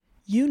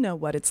You know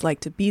what it's like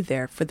to be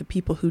there for the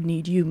people who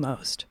need you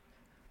most.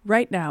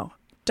 Right now,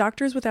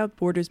 Doctors Without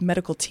Borders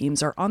medical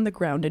teams are on the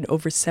ground in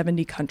over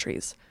 70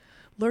 countries.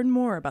 Learn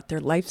more about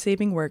their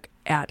life-saving work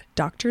at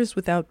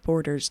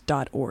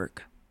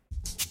doctorswithoutborders.org.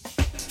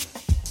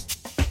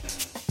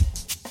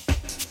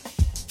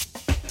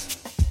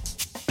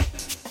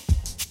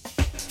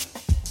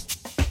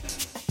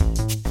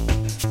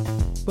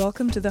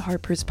 Welcome to the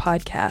Harper's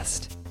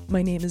podcast.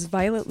 My name is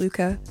Violet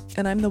Luca,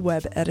 and I'm the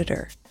web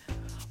editor.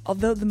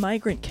 Although the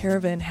migrant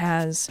caravan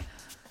has,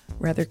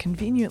 rather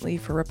conveniently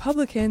for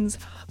Republicans,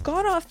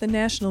 gone off the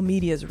national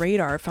media's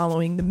radar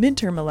following the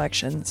midterm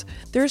elections,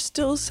 there are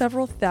still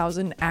several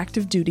thousand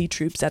active duty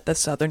troops at the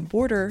southern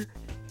border,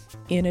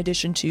 in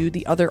addition to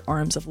the other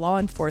arms of law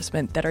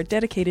enforcement that are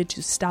dedicated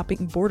to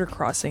stopping border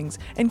crossings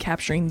and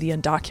capturing the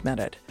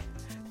undocumented.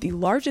 The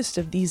largest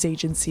of these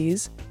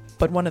agencies,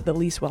 but one of the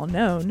least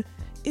well-known,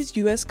 is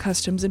U.S.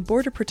 Customs and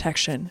Border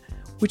Protection,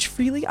 which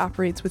freely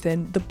operates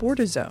within the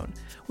border zone,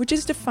 which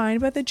is defined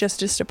by the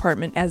Justice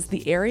Department as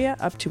the area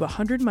up to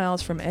 100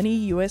 miles from any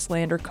U.S.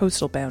 land or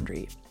coastal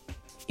boundary.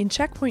 In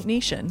Checkpoint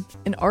Nation,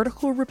 an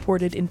article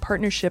reported in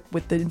partnership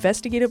with the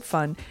Investigative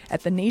Fund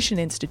at the Nation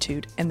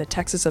Institute and the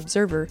Texas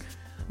Observer,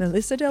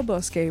 Melissa del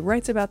Bosque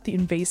writes about the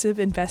invasive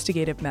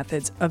investigative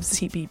methods of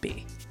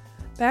CBP.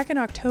 Back in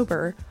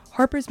October,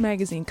 Harper's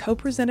Magazine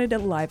co-presented a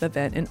live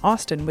event in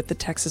Austin with the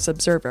Texas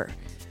Observer.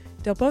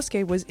 Del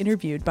Bosque was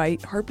interviewed by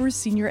Harper's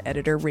senior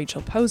editor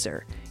Rachel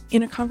Poser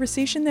in a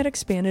conversation that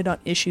expanded on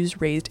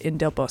issues raised in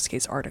Del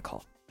Bosque's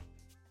article.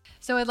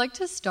 So I'd like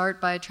to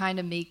start by trying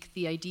to make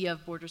the idea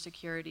of border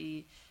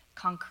security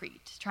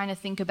concrete, trying to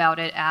think about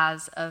it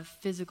as a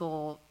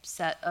physical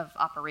set of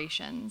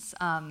operations.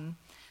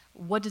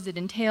 What does it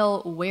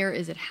entail? Where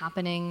is it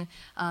happening?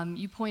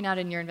 You point out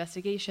in your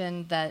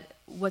investigation that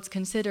what's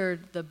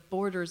considered the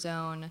border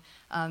zone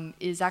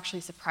is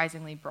actually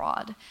surprisingly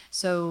broad.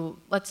 So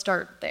let's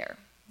start there.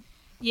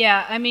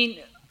 Yeah, I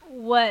mean,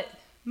 what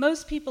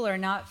most people are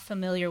not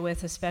familiar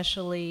with,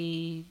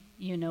 especially,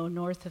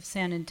 north of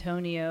San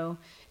Antonio,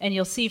 and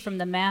you'll see from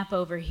the map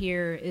over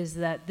here, is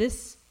that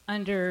this,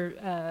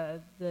 under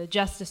the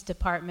Justice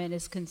Department,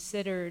 is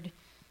considered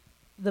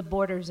the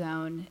border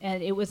zone,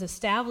 and it was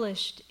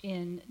established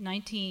in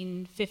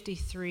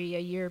 1953, a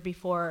year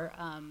before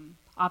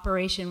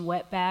Operation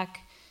Wetback,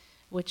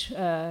 which is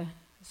a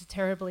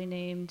terribly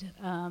named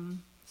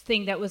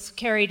thing that was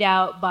carried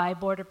out by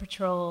Border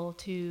Patrol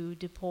to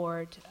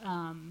deport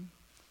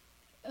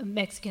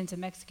Mexicans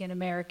and Mexican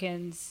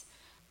Americans.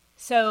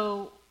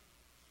 So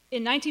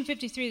in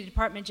 1953, the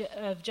Department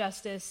of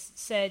Justice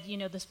said,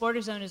 this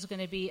border zone is going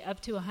to be up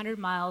to 100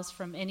 miles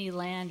from any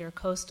land or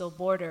coastal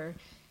border.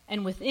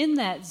 And within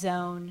that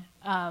zone,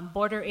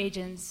 border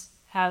agents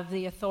have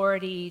the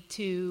authority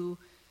to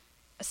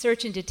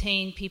search and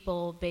detain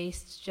people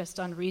based just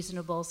on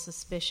reasonable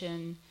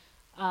suspicion.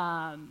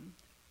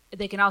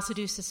 They can also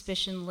do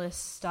suspicion-less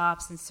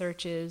stops and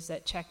searches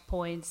at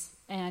checkpoints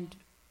and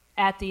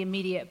at the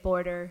immediate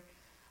border.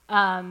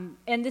 And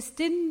this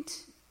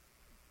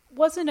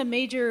wasn't a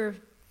major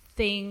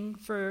thing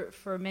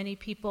for many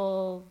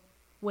people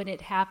when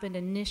it happened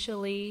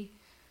initially,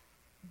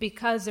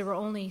 because there were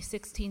only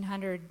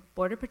 1,600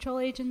 Border Patrol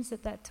agents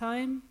at that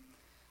time.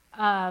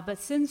 But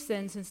since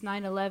then, since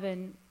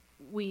 9/11,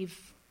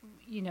 we've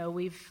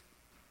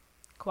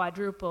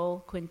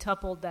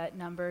quintupled that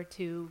number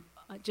to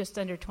just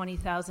under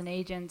 20,000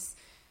 agents.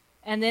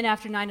 And then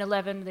after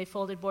 9/11, they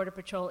folded Border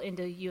Patrol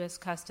into U.S.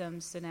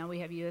 Customs, so now we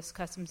have U.S.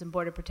 Customs and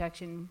Border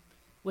Protection,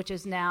 which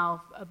is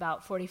now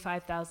about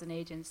 45,000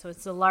 agents. So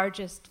it's the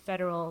largest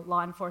federal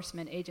law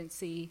enforcement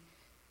agency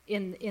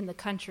in the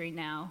country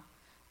now.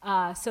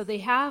 So they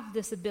have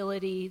this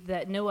ability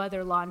that no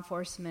other law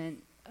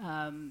enforcement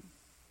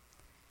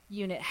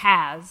unit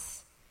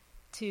has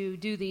to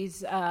do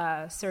these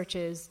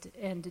searches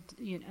and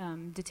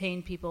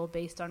detain people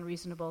based on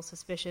reasonable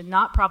suspicion,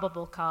 not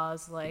probable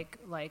cause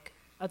like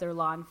other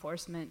law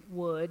enforcement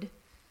would.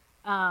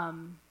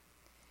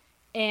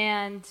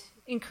 And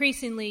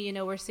increasingly,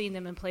 we're seeing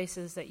them in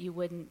places that you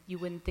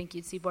wouldn't think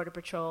you'd see Border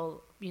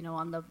Patrol,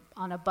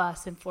 on a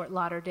bus in Fort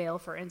Lauderdale,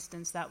 for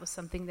instance. That was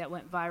something that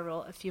went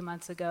viral a few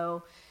months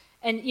ago.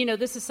 And,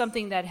 this is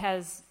something that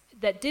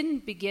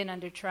didn't begin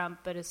under Trump,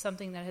 but is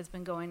something that has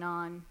been going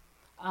on,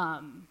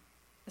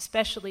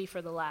 especially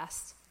for the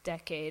last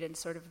decade, and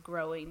sort of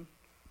growing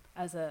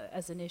as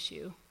an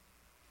issue.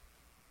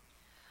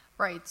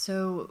 Right.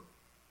 So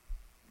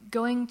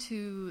going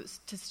to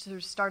sort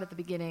of start at the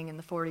beginning in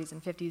the 40s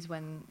and 50s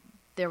when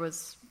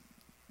this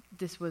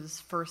was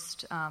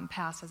first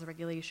passed as a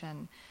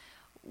regulation,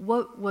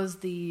 what was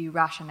the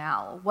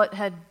rationale? What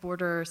had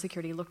border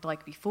security looked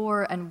like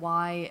before, and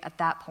why at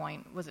that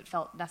point was it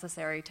felt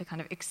necessary to kind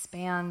of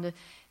expand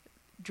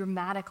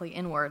dramatically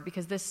inward?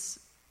 Because this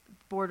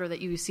border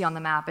that you see on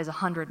the map is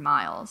 100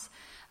 miles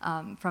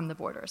from the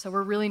border. So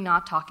we're really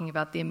not talking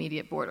about the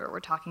immediate border. We're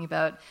talking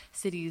about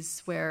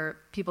cities where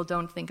people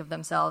don't think of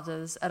themselves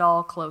as at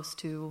all close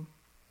to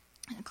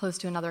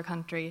another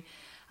country.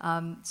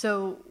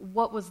 So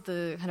what was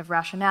the kind of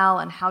rationale,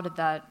 and how did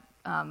that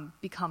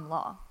become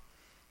law?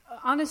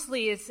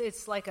 Honestly, it's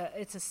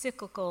a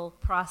cyclical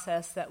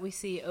process that we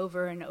see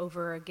over and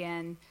over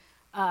again.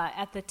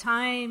 At the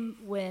time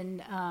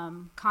when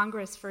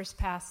Congress first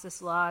passed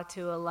this law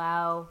to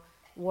allow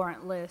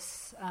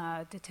warrantless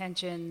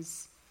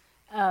detentions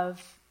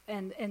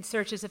and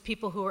searches of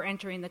people who were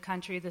entering the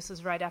country, this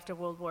was right after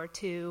World War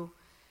II,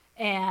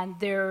 and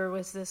there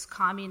was this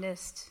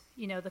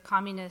the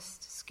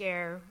communist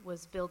scare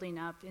was building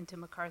up into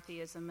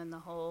McCarthyism and the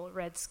whole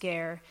Red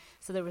Scare,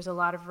 so there was a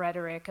lot of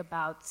rhetoric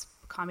about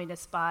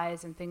communist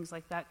spies and things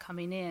like that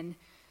coming in,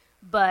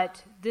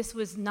 but this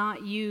was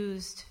not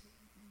used.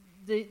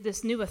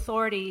 This new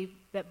authority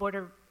that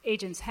border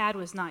agents had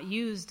was not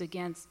used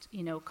against,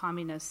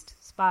 communist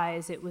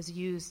spies. It was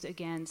used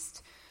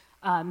against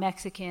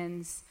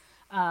Mexicans,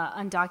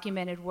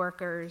 undocumented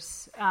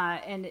workers,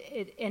 and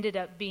it ended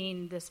up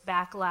being this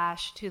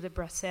backlash to the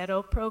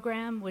Bracero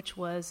program, which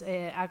was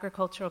an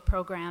agricultural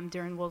program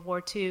during World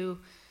War II.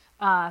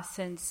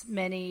 Since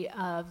many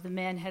of the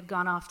men had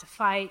gone off to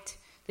fight,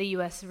 the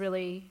U.S.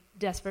 really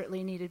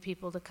desperately needed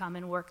people to come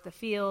and work the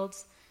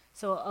fields.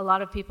 So a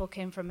lot of people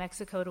came from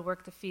Mexico to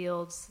work the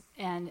fields,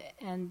 and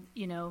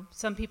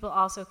some people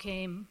also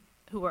came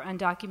who were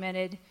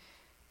undocumented,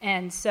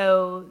 and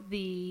so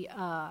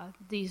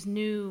these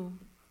new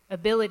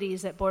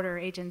abilities that border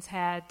agents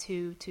had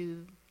to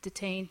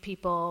detain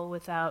people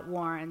without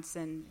warrants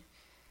and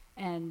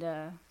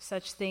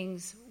such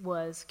things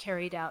was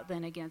carried out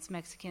then against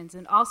Mexicans,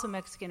 and also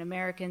Mexican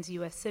Americans,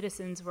 U.S.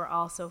 citizens were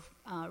also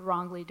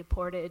wrongly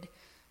deported.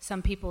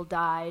 Some people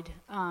died.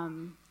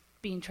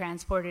 Being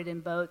transported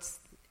in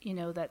boats,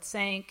 that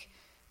sank.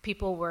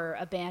 People were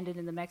abandoned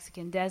in the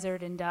Mexican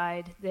desert and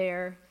died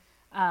there.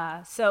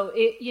 So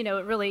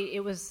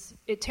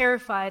it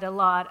terrified a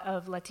lot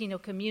of Latino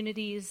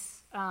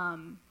communities,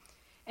 and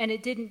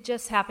it didn't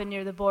just happen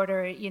near the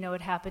border.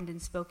 It happened in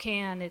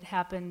Spokane. It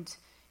happened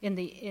in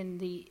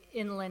the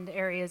inland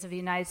areas of the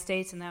United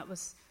States, and that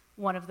was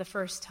one of the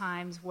first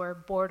times where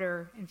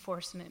border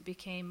enforcement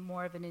became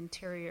more of an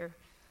interior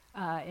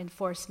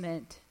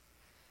enforcement.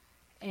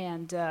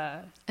 And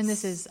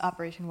this is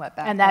Operation Wetback.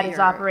 And that is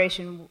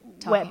Operation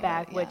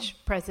Wetback, which yeah.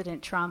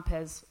 President Trump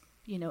has,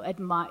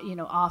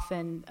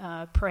 often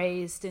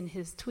praised in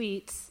his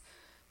tweets.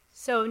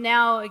 So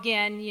now,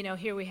 again,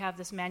 here we have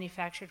this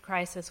manufactured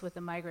crisis with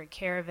the migrant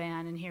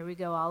caravan, and here we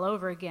go all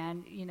over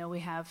again. We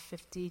have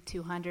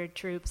 5,200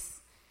 troops,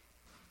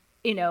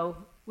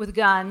 with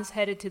guns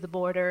headed to the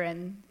border,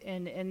 and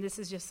this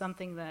is just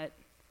something that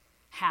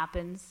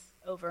happens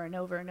over and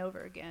over and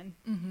over again.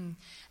 Mm-hmm.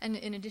 And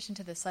in addition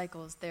to the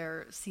cycles,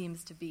 there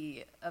seems to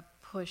be a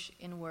push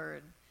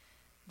inward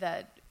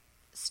that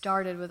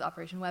started with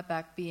Operation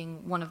Wetback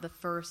being one of the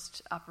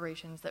first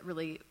operations that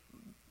really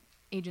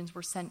agents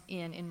were sent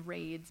in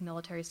raids,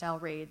 military-style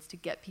raids, to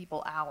get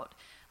people out.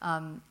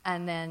 And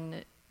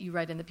then you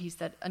write in the piece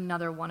that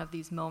another one of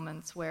these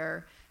moments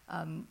where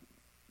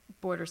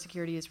border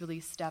security has really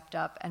stepped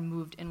up and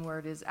moved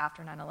inward is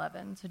after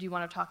 9/11. So do you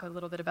want to talk a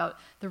little bit about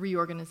the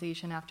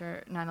reorganization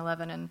after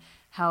 9/11 and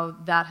how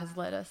that has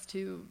led us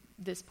to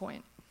this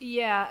point?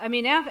 Yeah, I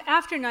mean,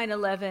 after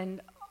 9/11,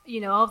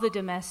 all the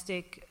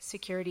domestic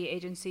security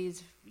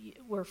agencies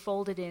were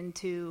folded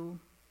into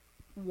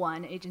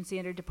one agency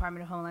under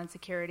Department of Homeland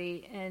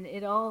Security, and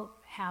it all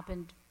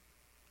happened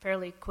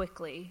fairly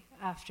quickly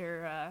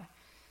after,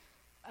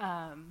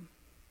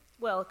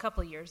 a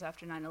couple of years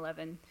after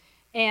 9/11.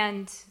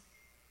 And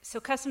so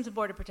Customs and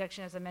Border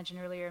Protection, as I mentioned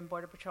earlier, and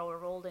Border Patrol were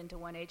rolled into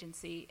one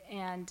agency.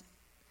 And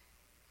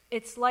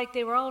it's like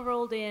they were all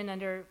rolled in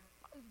under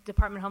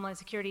Department of Homeland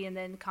Security, and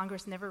then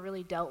Congress never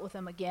really dealt with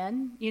them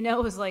again. It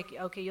was like,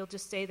 okay, you'll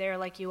just stay there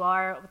like you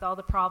are with all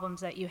the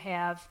problems that you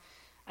have.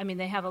 I mean,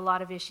 they have a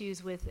lot of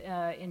issues with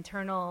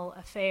internal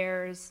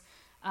affairs.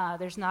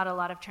 There's not a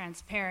lot of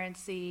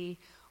transparency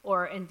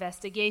or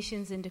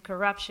investigations into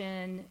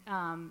corruption.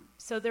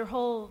 So their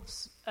whole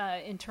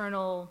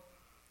internal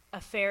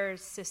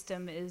affairs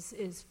system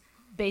is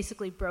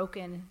basically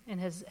broken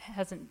and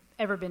hasn't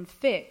ever been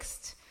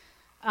fixed.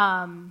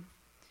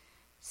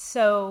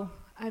 So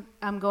I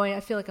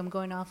feel like I'm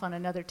going off on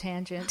another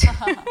tangent.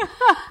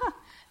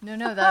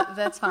 No,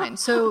 that's fine.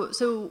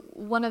 So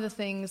one of the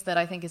things that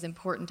I think is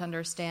important to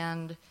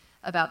understand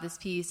about this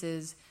piece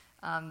is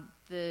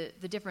the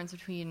difference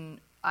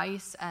between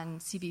ICE and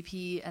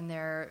CBP and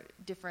their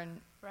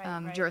different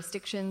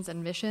jurisdictions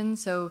and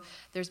missions. So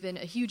there's been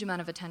a huge amount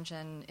of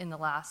attention in the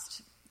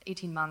last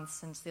 18 months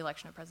since the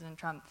election of President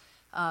Trump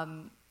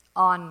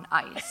on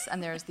ICE,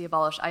 and there's the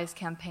Abolish ICE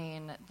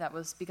campaign that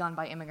was begun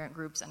by immigrant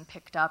groups and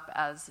picked up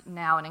as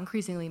now an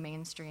increasingly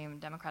mainstream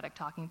Democratic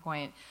talking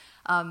point,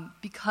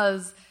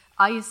 because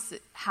ICE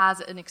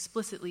has an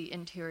explicitly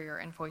interior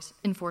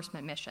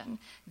enforcement mission.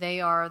 They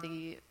are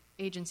the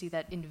agency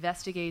that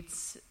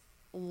investigates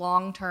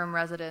long-term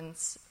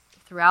residents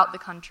throughout the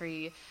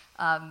country,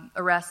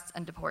 arrests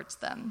and deports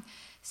them.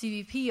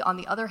 CBP, on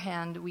the other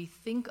hand, we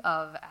think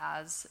of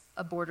as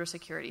a border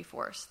security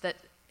force that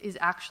is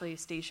actually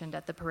stationed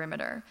at the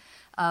perimeter.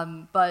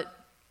 But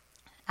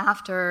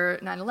after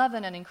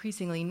 9/11 and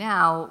increasingly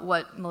now,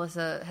 what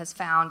Melissa has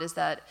found is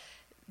that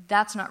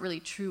that's not really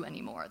true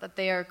anymore, that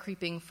they are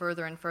creeping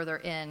further and further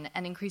in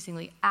and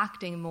increasingly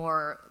acting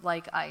more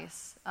like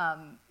ICE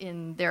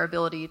in their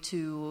ability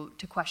to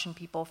question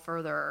people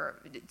further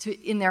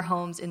in their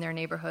homes, in their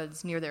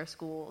neighborhoods, near their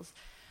schools.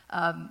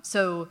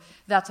 So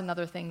that's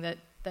another thing that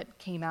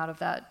came out of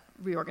that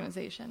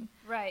reorganization.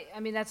 Right.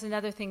 I mean, that's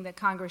another thing that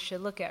Congress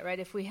should look at, right?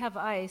 If we have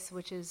ICE,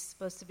 which is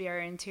supposed to be our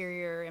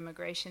interior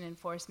immigration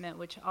enforcement,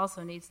 which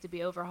also needs to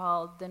be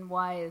overhauled, then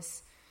why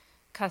is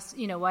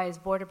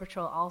Border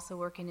Patrol also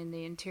working in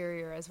the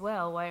interior as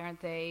well? Why aren't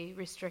they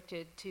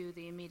restricted to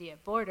the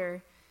immediate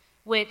border,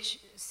 which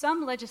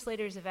some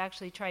legislators have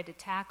actually tried to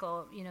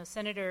tackle?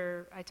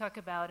 I talk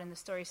about in the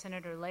story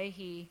Senator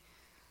Leahy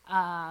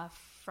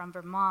from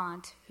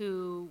Vermont,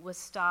 who was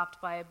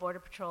stopped by a Border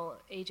Patrol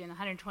agent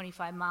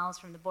 125 miles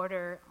from the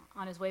border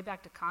on his way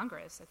back to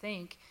Congress, I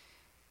think.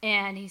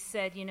 And he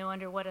said,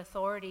 under what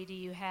authority do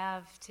you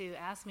have to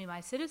ask me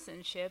my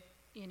citizenship,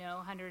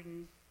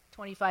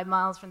 125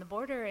 miles from the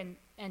border?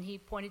 And he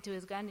pointed to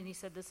his gun and he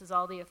said, this is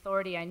all the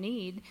authority I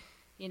need.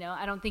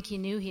 I don't think he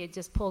knew he had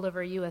just pulled over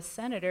a U.S.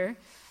 senator.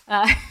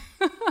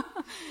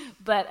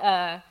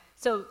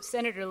 So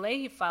Senator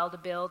Leahy filed a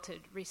bill to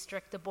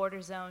restrict the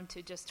border zone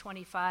to just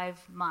 25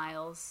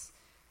 miles.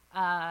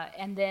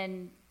 And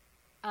then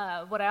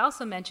what I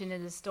also mentioned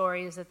in the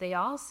story is that they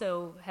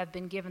also have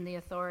been given the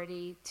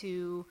authority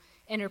to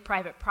enter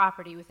private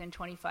property within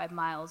 25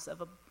 miles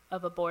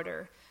of a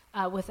border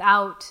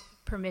without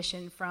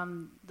permission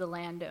from the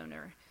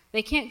landowner.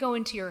 They can't go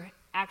into your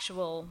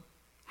actual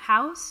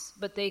house,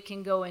 but they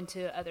can go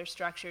into other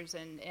structures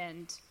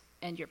and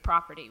your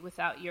property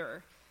without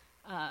your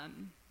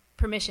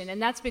permission.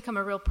 And that's become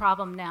a real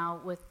problem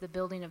now with the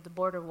building of the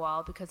border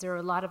wall, because there are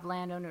a lot of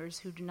landowners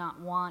who do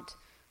not want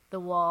the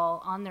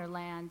wall on their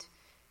land,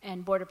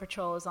 and Border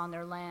Patrol is on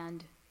their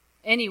land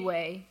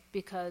anyway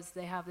because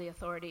they have the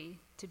authority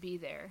to be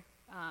there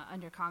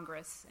under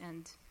Congress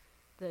and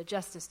the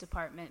Justice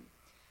Department.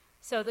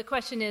 So the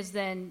question is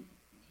then,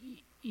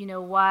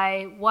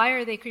 why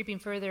are they creeping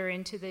further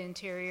into the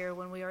interior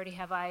when we already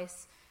have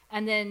ICE?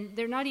 And then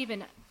they're not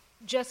even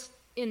just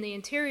in the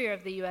interior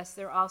of the U.S.,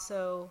 they're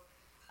also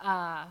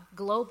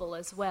global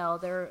as well.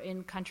 They're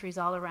in countries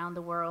all around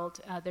the world.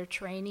 They're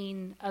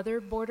training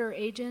other border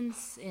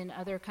agents in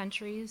other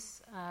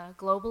countries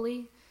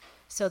globally.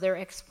 So they're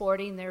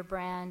exporting their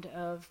brand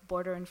of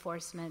border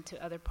enforcement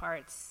to other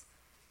parts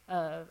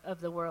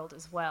of the world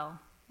as well.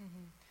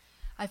 Mm-hmm.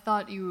 I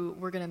thought you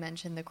were going to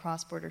mention the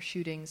cross-border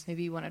shootings.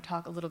 Maybe you want to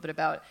talk a little bit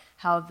about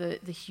how the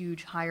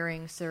huge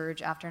hiring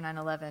surge after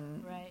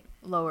 9/11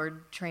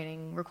 lowered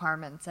training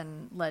requirements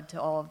and led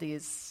to all of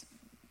these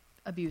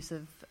abuse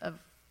of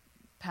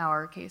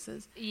power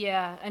cases.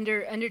 Yeah,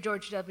 under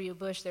George W.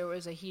 Bush, there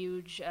was a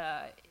huge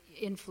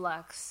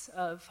influx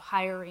of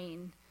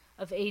hiring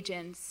of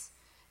agents,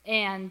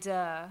 and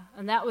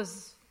that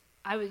was.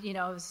 It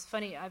was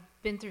funny. I've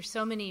been through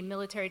so many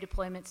military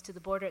deployments to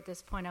the border at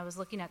this point. I was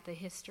looking at the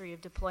history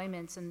of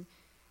deployments, and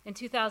in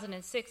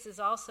 2006 is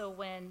also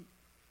when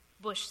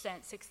Bush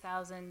sent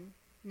 6,000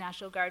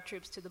 National Guard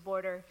troops to the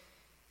border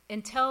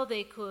until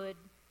they could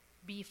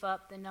beef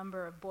up the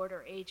number of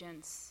border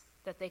agents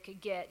that they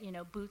could get.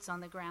 Boots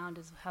on the ground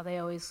is how they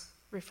always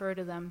refer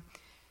to them.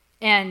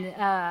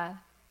 And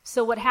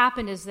so what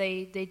happened is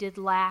they did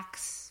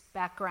lax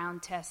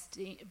background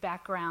testing,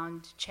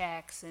 background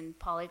checks and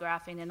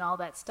polygraphing and all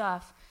that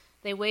stuff.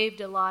 They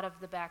waived a lot of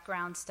the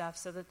background stuff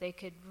so that they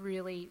could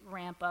really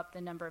ramp up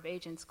the number of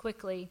agents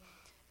quickly.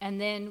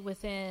 And then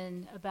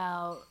within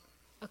about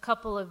a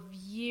couple of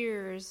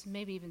years,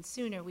 maybe even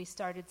sooner, we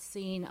started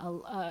seeing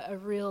a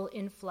real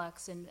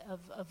influx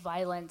of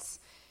violence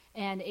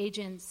and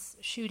agents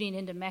shooting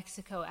into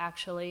Mexico,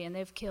 actually. And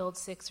they've killed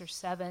 6 or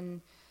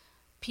 7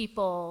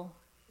 people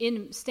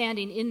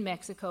standing in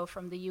Mexico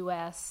from the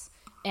U.S.,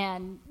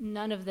 and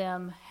none of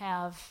them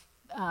have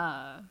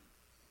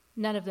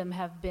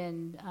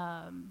been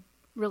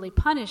really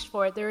punished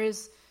for it. There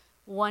is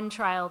one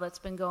trial that's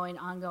been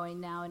ongoing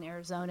now in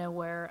Arizona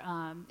where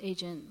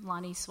Agent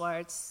Lonnie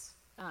Swartz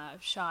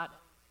shot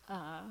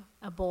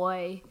a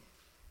boy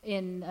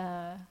in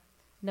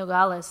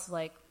Nogales,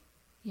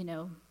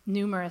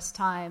 numerous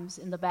times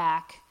in the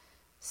back.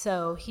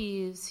 So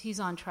he's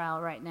on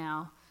trial right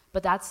now,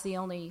 but that's the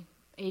only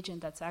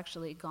agent that's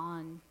actually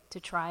gone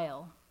to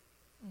trial.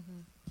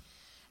 Mm-hmm.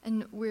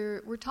 And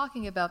we're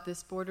talking about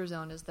this border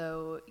zone as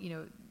though,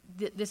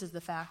 this is the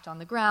fact on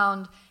the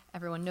ground,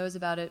 everyone knows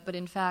about it, but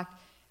in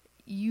fact,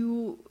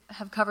 you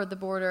have covered the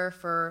border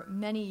for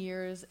many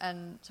years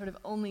and sort of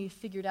only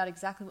figured out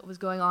exactly what was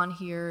going on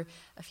here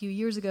a few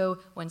years ago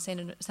when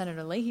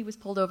Senator Leahy was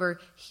pulled over.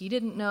 He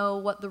didn't know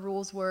what the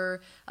rules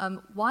were.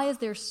 Why is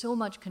there so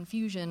much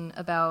confusion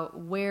about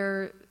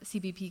where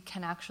CBP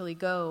can actually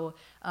go,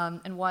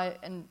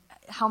 and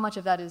how much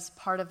of that is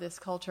part of this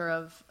culture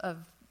of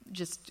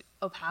just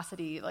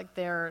opacity, like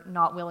they're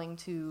not willing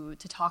to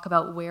talk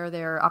about where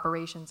their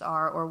operations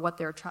are or what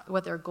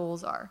their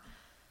goals are?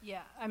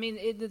 Yeah, I mean,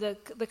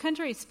 the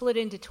country is split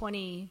into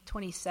 20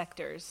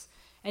 sectors,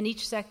 and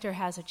each sector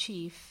has a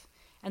chief,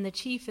 and the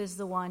chief is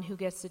the one who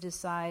gets to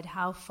decide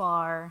how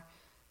far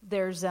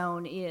their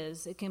zone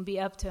is. It can be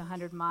up to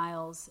 100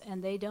 miles,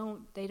 and they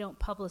don't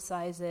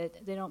publicize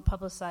it. They don't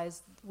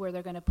publicize where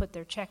they're going to put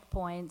their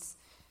checkpoints.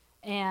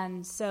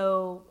 And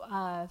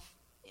so,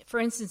 for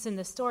instance, in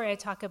the story, I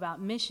talk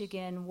about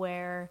Michigan,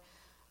 where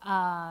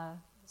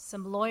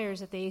some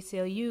lawyers at the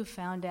ACLU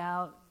found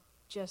out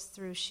just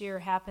through sheer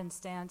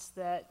happenstance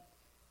that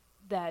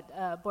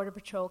Border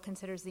Patrol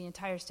considers the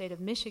entire state of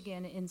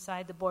Michigan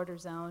inside the border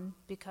zone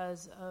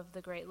because of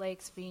the Great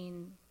Lakes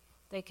being,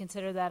 they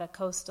consider that a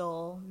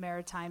coastal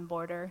maritime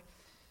border.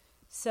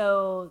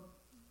 So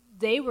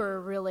they were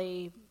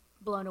really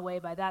blown away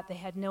by that. They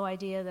had no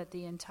idea that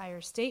the entire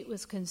state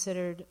was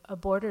considered a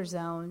border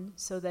zone,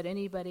 so that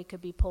anybody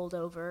could be pulled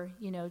over,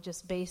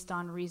 just based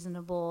on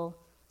reasonable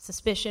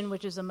suspicion,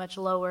 which is a much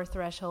lower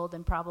threshold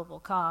than probable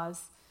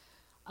cause.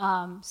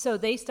 So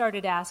they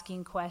started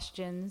asking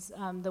questions.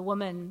 The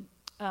woman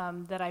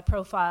that I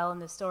profile in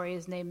the story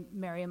is named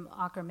Miriam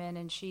Ackerman,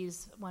 and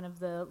she's one of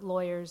the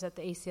lawyers at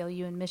the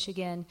ACLU in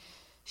Michigan.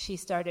 She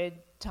started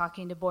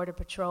talking to Border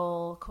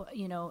Patrol,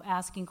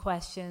 asking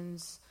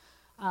questions.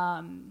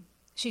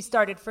 She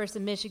started first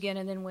in Michigan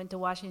and then went to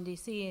Washington,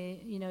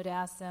 D.C., to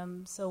ask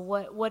them, so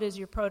what is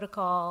your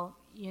protocol?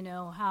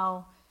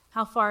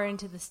 How far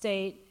into the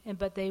state?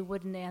 But they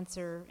wouldn't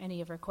answer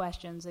any of her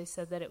questions. They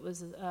said that it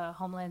was a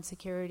Homeland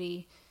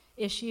Security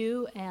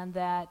issue and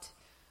that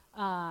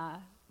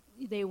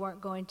they weren't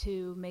going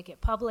to make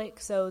it public.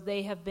 So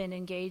they have been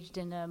engaged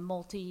in a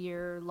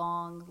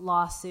multi-year-long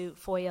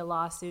FOIA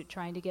lawsuit,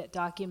 trying to get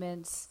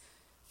documents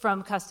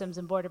from Customs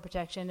and Border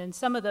Protection. And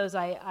some of those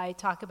I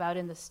talk about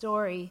in the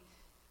story,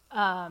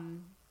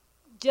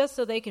 just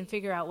so they can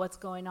figure out what's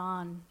going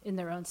on in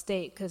their own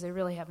state, because they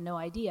really have no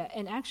idea.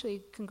 And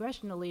actually,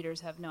 congressional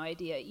leaders have no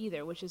idea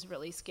either, which is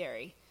really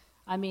scary.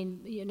 I mean,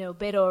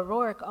 Beto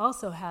O'Rourke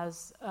also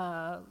has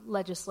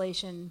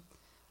legislation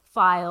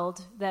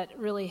filed that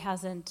really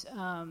hasn't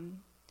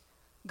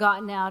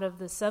gotten out of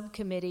the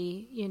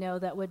subcommittee,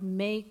 that would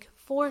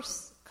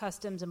force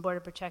Customs and Border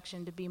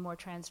Protection to be more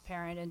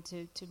transparent and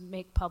to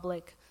make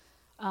public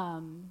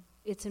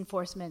its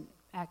enforcement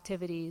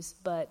activities,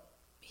 but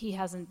he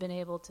hasn't been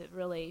able to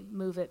really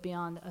move it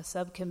beyond a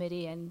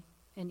subcommittee and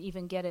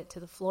even get it to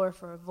the floor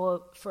for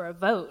a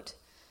vote.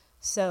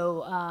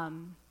 So,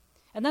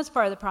 and that's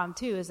part of the problem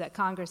too, is that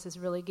Congress has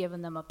really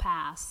given them a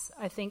pass.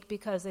 I think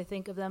because they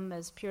think of them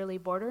as purely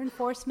border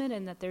enforcement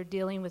and that they're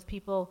dealing with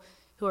people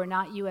who are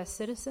not U.S.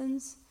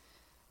 citizens,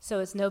 so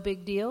it's no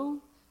big deal.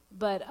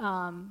 But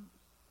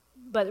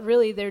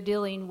really, they're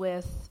dealing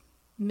with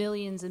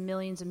millions and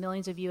millions and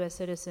millions of U.S.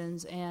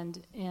 citizens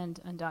and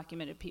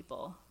undocumented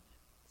people.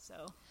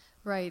 So,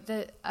 right.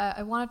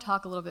 I want to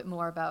talk a little bit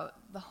more about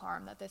the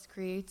harm that this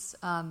creates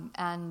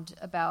and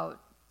about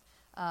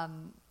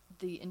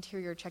the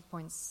interior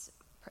checkpoints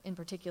in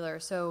particular.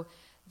 So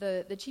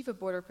the chief of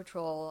Border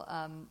Patrol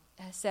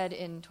has said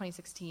in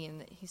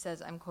 2016, he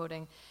says, I'm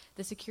quoting,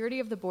 "The security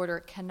of the border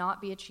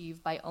cannot be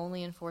achieved by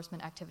only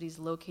enforcement activities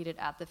located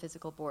at the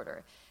physical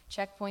border.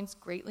 Checkpoints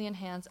greatly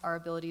enhance our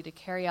ability to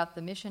carry out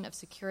the mission of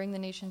securing the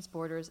nation's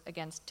borders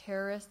against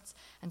terrorists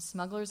and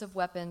smugglers of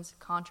weapons,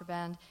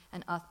 contraband,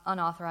 and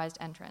unauthorized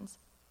entrance."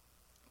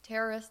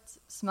 Terrorists,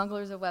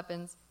 smugglers of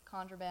weapons,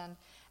 contraband,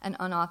 and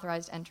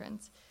unauthorized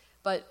entrance.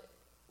 But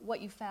what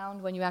you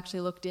found when you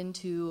actually looked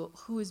into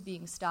who is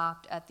being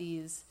stopped at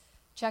these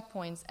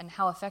checkpoints and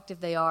how effective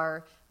they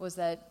are was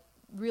that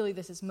really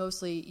this is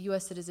mostly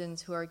U.S.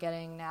 citizens who are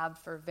getting nabbed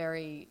for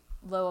very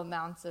low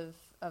amounts of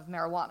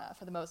marijuana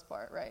for the most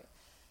part, right?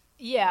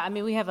 Yeah, I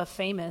mean, we have a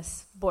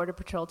famous Border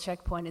Patrol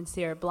checkpoint in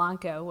Sierra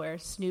Blanca where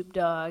Snoop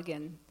Dogg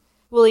and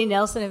Willie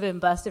Nelson have been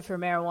busted for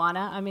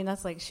marijuana. I mean,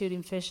 that's like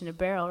shooting fish in a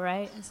barrel,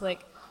 right? It's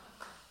like,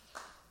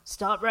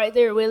 stop right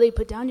there, Willie,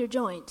 put down your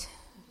joint.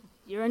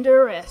 You're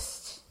under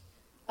arrest.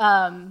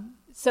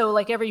 So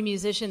like every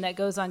musician that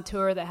goes on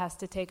tour that has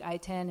to take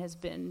I-10 has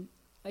been,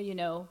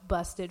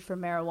 busted for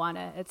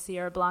marijuana at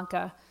Sierra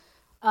Blanca.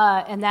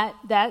 And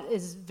that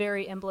is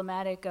very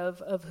emblematic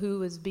of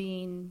who is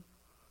being,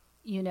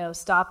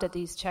 stopped at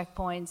these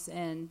checkpoints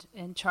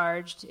and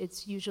charged.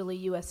 It's usually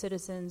U.S.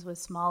 citizens with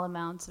small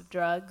amounts of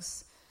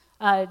drugs.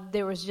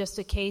 There was just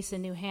a case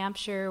in New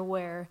Hampshire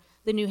where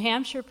the New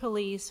Hampshire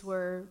police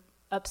were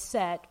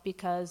upset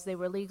because they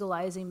were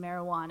legalizing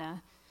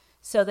marijuana.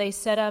 So they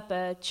set up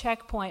a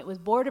checkpoint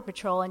with Border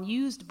Patrol and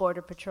used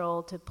Border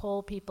Patrol to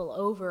pull people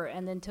over,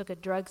 and then took a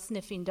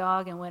drug-sniffing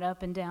dog and went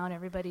up and down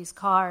everybody's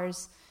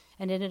cars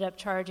and ended up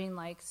charging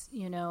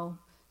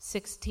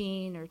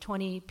 16 or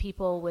 20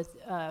 people with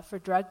for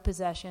drug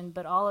possession.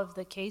 But all of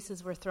the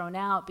cases were thrown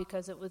out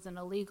because it was an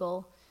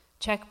illegal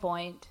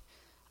checkpoint.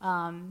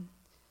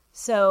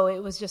 So it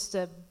was just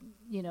a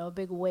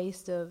big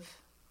waste of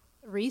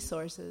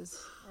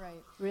resources.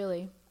 Right.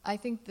 Really. I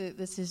think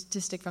the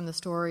statistic from the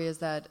story is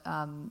that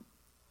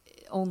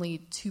only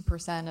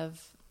 2%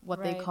 of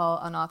what they call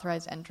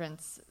unauthorized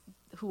entrants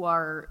who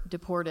are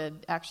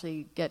deported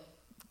actually get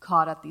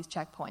caught at these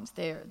checkpoints.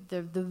 They're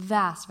the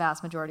vast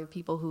majority of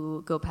people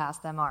who go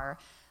past them are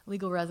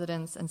legal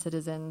residents and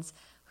citizens,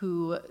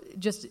 who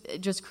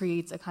just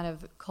creates a kind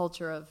of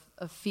culture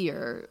of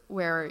fear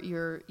where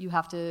you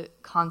have to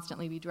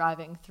constantly be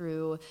driving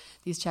through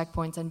these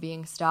checkpoints and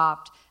being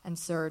stopped and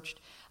searched.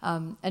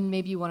 And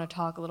maybe you want to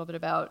talk a little bit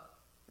about,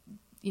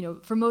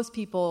 for most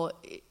people,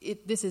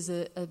 this is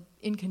a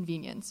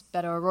inconvenience.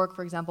 Beto O'Rourke,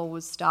 for example,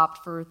 was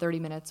stopped for 30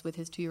 minutes with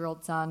his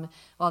 2-year-old son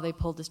while they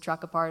pulled his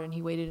truck apart and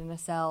he waited in a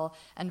cell.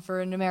 And for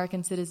an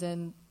American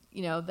citizen,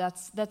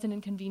 that's an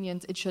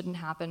inconvenience. It shouldn't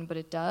happen, but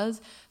it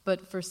does.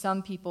 But for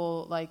some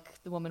people,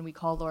 like the woman we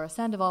call Laura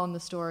Sandoval in the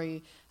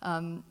story,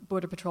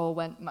 Border Patrol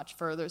went much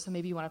further. So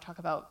maybe you want to talk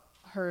about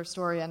her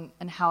story and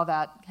how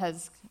that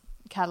has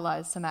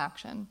catalyzed some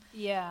action.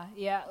 Yeah.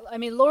 I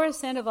mean, Laura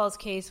Sandoval's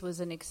case was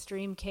an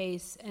extreme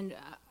case. And,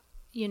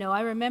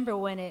 I remember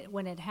when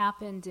it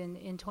happened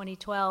in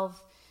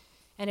 2012,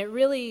 and it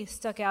really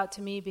stuck out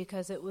to me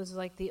because it was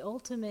like the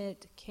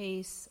ultimate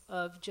case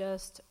of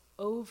just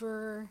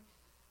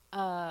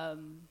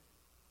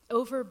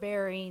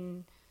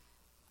overbearing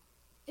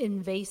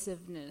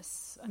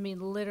invasiveness. I mean,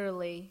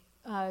 literally,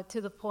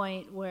 to the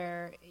point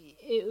where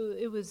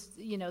it was,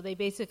 they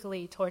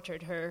basically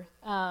tortured her.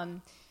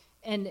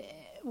 And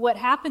what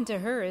happened to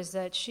her is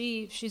that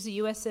she's a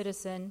U.S.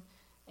 citizen,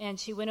 and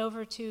she went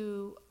over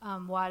to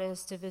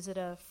Juarez to visit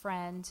a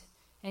friend,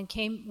 and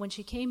when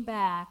she came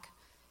back,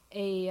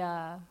 she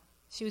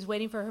was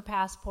waiting for her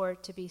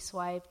passport to be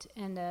swiped,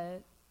 and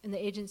the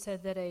agent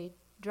said that a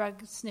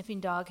drug-sniffing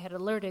dog had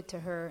alerted to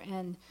her.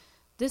 And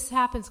this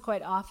happens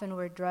quite often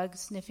where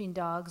drug-sniffing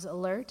dogs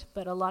alert,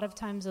 but a lot of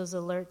times those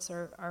alerts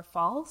are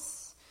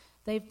false.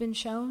 They've been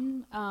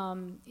shown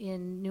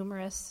in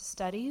numerous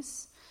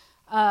studies.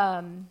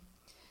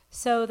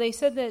 So they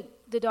said that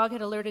the dog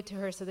had alerted to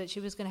her so that she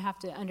was going to have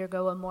to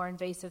undergo a more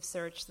invasive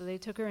search. So they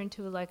took her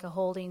into like a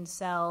holding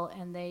cell,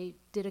 and they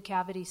did a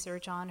cavity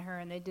search on her,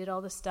 and they did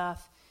all the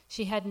stuff.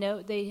 She had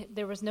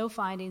there was no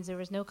findings, there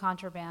was no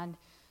contraband,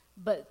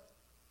 but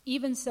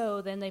even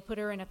so, then they put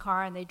her in a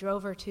car and they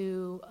drove her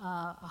to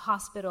a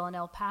hospital in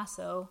El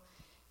Paso,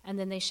 and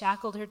then they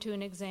shackled her to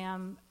an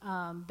exam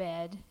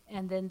bed,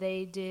 and then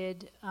they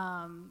did,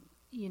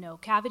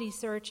 cavity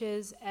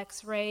searches,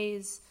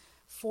 X-rays,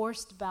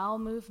 forced bowel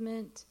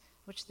movement,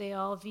 which they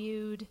all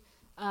viewed,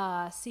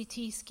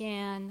 CT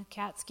scan,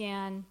 CAT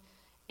scan,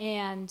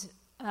 and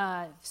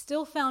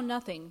still found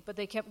nothing, but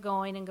they kept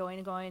going and going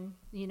and going.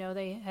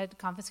 They had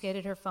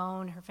confiscated her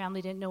phone. Her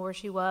family didn't know where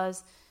she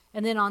was.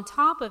 And then on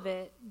top of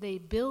it, they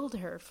billed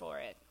her for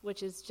it,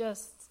 which is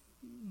just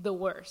the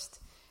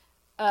worst,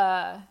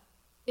 on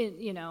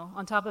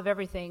top of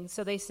everything.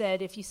 So they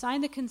said, if you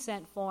sign the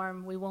consent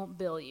form, we won't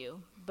bill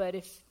you. But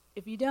if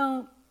you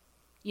don't,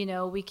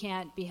 we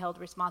can't be held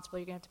responsible.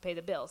 You're going to have to pay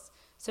the bills.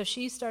 So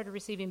she started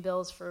receiving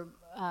bills for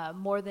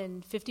more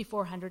than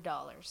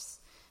 $5,400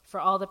 for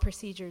all the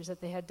procedures that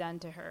they had done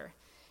to her.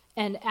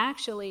 And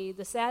actually,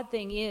 the sad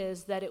thing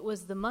is that it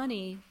was the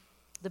money,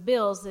 the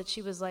bills that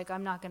she was like,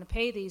 I'm not going to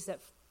pay these,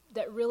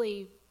 that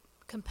really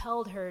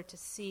compelled her to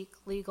seek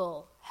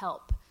legal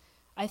help.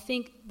 I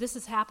think this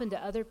has happened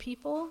to other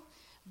people,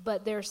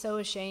 but they're so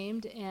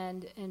ashamed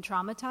and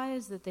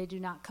traumatized that they do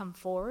not come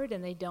forward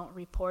and they don't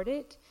report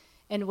it.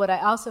 And what I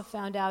also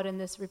found out in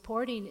this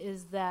reporting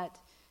is that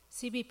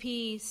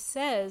CBP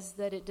says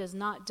that it does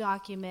not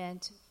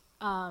document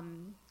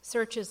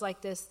searches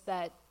like this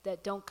that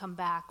don't come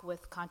back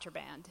with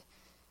contraband.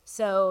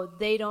 So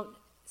they don't,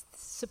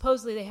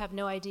 supposedly they have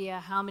no idea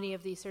how many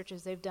of these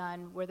searches they've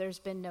done where there's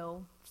been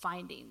no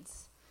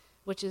findings,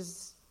 which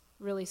is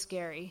really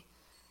scary.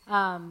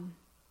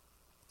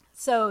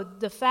 So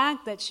the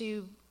fact that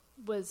she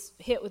was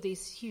hit with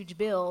these huge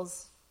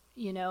bills,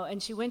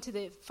 and she went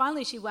to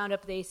finally she wound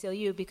up at the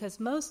ACLU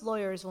because most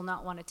lawyers will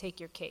not want to take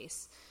your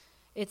case.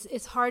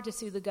 It's hard to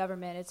sue the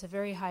government. It's a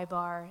very high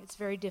bar. It's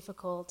very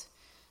difficult.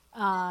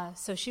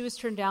 So she was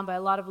turned down by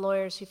a lot of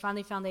lawyers. She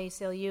finally found the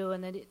ACLU,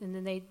 and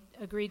then they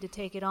agreed to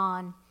take it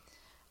on.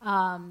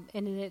 And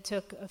then it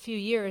took a few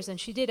years, and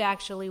she did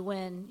actually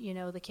win,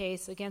 the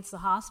case against the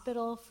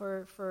hospital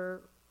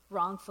for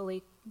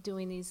wrongfully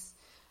doing these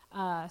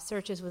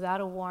searches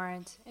without a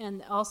warrant,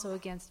 and also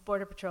against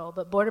Border Patrol.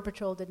 But Border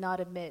Patrol did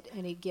not admit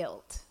any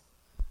guilt.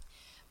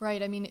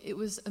 Right. I mean, it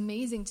was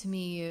amazing to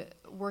me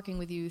working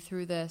with you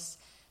through this,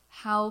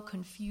 how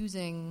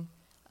confusing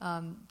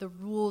the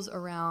rules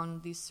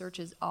around these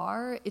searches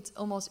are. It's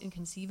almost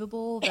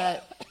inconceivable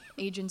that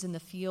agents in the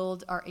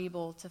field are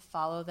able to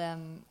follow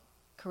them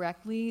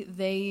correctly.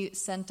 They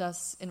sent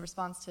us, in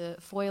response to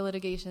FOIA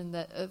litigation,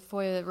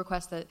 FOIA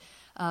request that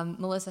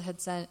Melissa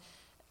had sent,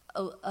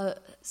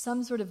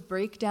 some sort of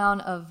breakdown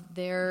of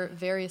their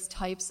various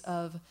types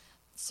of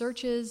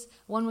searches.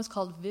 One was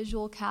called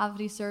visual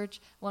cavity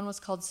search. One was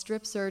called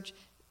strip search.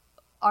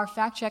 Our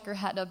fact checker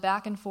had a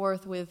back and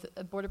forth with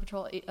a Border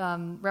Patrol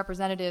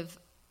representative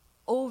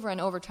over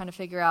and over trying to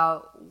figure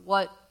out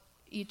what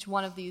each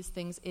one of these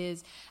things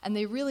is. And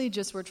they really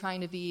just were trying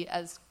to be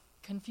as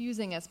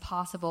confusing as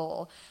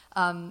possible.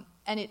 And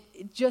it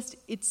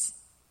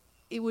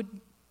would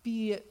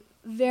be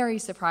very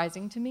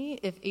surprising to me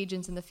if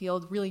agents in the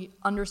field really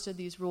understood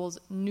these rules,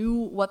 knew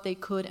what they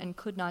could and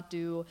could not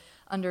do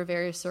under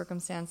various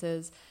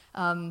circumstances.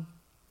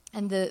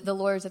 And the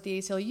lawyers at the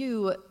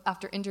ACLU,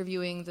 after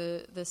interviewing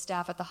the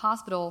staff at the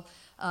hospital,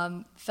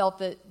 felt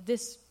that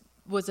this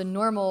was a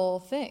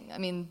normal thing. I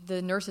mean,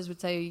 the nurses would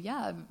say,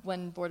 yeah,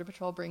 when Border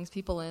Patrol brings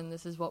people in,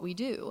 this is what we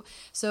do.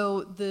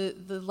 So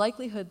the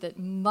likelihood that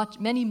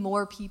many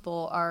more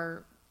people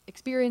are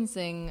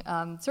experiencing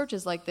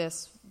searches like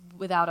this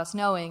without us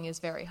knowing is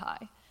very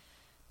high.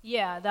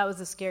 Yeah, that was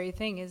the scary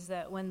thing, is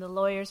that when the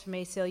lawyers from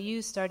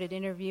ACLU started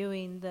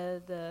interviewing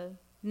the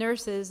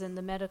nurses and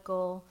the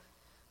medical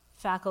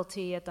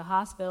faculty at the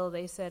hospital,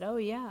 they said, oh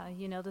yeah,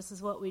 this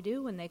is what we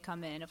do when they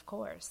come in, of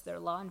course. They're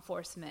law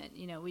enforcement,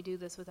 we do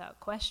this without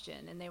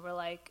question. And they were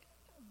like,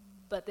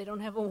 but they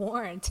don't have a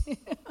warrant,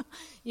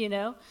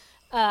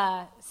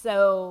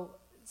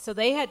 So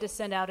they had to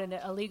send out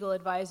a legal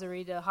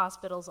advisory to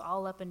hospitals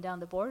all up and down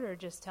the border,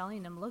 just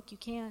telling them, look, you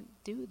can't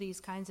do these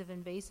kinds of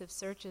invasive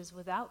searches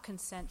without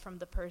consent from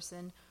the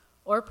person,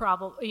 or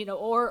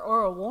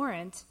or a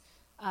warrant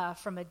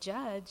from a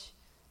judge.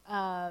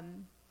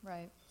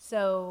 Right.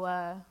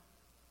 So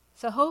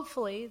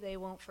hopefully they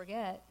won't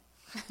forget.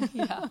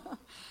 Yeah.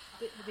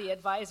 the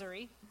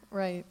advisory.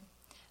 Right.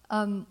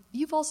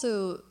 You've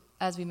also,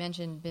 as we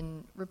mentioned,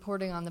 been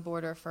reporting on the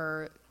border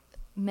for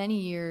many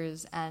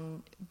years,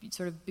 and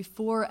sort of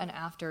before and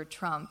after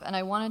Trump. And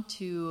I wanted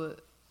to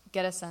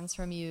get a sense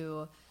from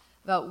you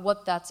about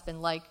what that's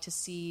been like to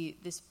see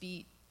this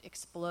beat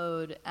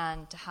explode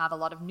and to have a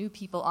lot of new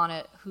people on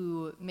it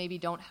who maybe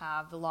don't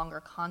have the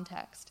longer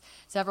context.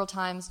 Several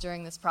times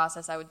during this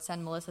process, I would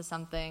send Melissa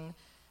something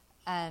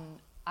and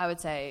I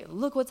would say,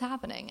 look what's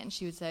happening. And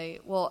she would say,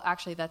 well,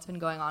 actually, that's been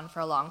going on for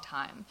a long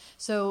time.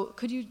 So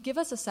could you give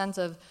us a sense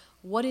of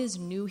what is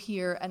new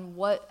here and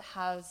what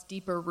has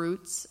deeper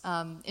roots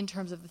in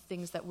terms of the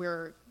things that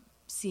we're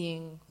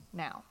seeing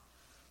now?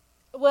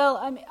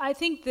 Well, I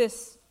think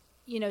this,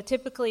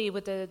 typically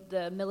with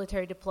the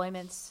military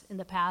deployments in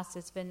the past,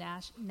 it's been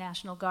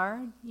National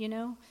Guard,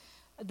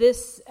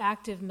 This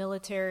active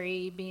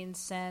military being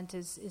sent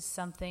is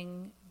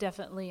something,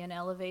 definitely an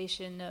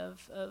elevation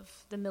of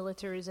the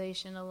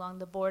militarization along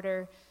the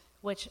border,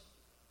 which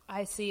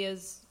I see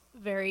as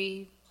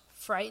very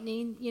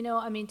frightening.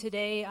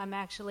 Today I'm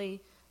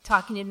actually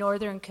talking to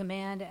Northern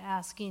Command,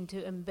 asking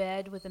to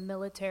embed with the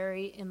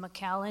military in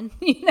McAllen,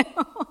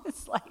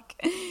 it's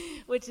like,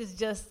 which is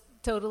just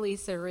totally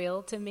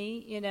surreal to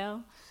me,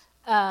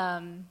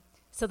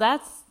 So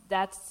that's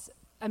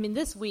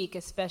this week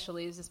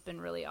especially has just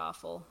been really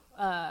awful.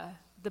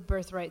 The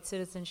birthright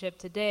citizenship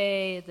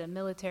today, the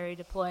military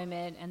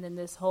deployment, and then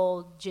this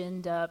whole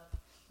ginned up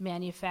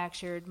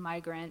manufactured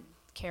migrant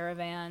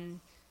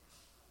caravan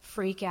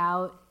freak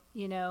out,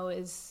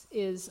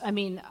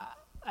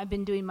 I've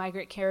been doing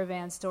migrant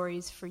caravan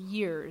stories for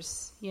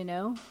years,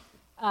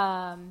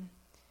 and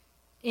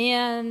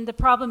the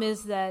problem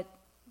is that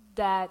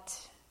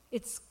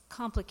it's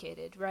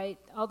complicated, right?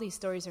 All these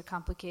stories are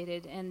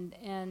complicated,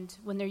 and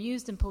when they're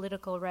used in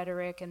political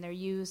rhetoric and they're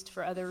used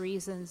for other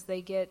reasons,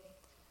 they get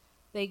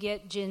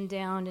ginned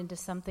down into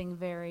something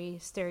very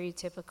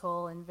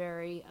stereotypical and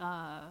very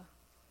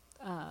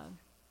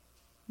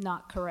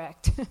not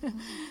correct.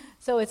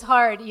 So it's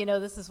hard,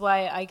 this is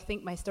why I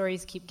think my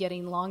stories keep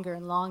getting longer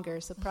and longer,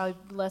 so probably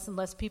less and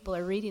less people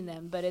are reading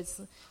them, but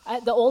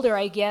the older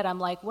I get, I'm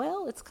like,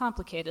 well, it's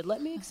complicated,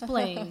 let me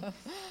explain.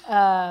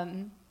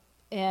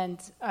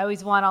 And I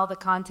always want all the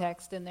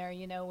context in there,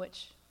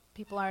 which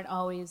people aren't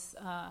always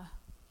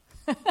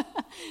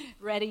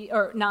ready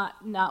or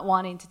not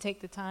wanting to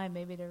take the time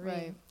maybe to read.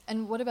 Right.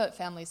 And what about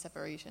family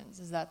separations?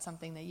 Is that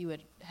something that you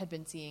had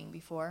been seeing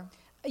before?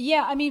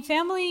 Yeah,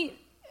 family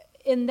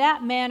in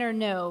that manner,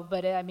 no.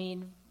 But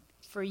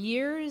for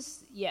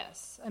years,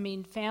 yes.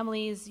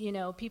 Families,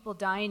 people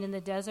dying in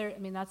the desert,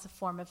 that's a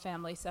form of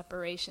family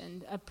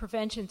separation.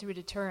 Prevention through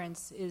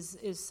deterrence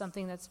is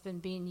something that's been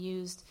being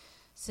used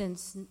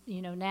since,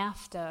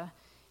 NAFTA.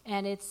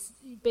 And it's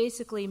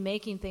basically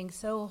making things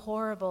so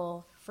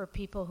horrible for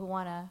people who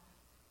want to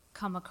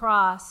come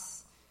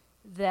across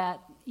that,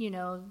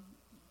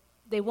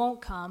 they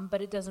won't come,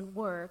 but it doesn't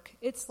work.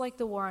 It's like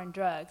the war on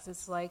drugs.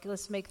 It's like,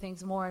 let's make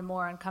things more and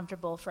more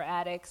uncomfortable for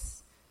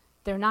addicts.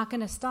 They're not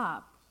going to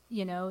stop.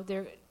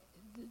 The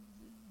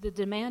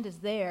demand is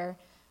there.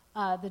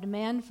 The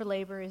demand for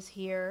labor is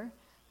here.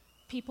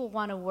 People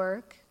want to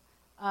work.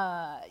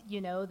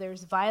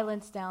 There's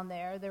violence down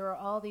there. There are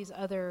all these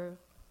other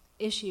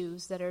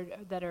issues that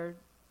are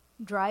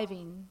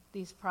driving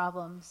these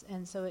problems,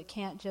 and so it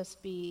can't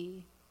just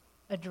be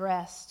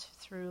addressed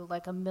through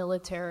like a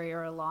military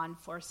or a law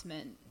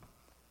enforcement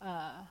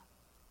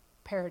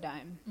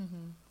paradigm.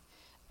 Mm-hmm.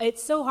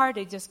 It's so hard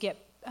to just get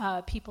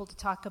people to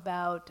talk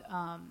about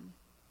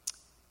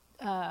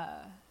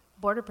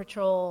Border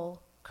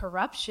Patrol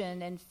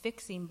corruption and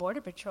fixing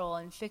Border Patrol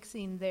and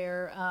fixing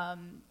their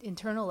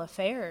internal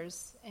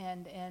affairs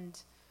and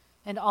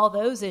all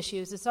those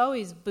issues. It's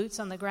always boots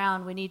on the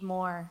ground. We need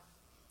more,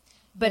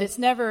 but it's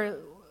never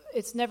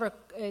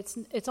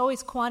it's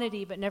always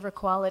quantity but never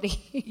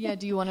quality. Yeah,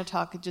 do you want to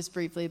talk just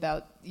briefly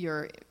about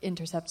your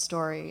Intercept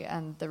story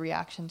and the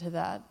reaction to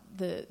that,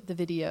 the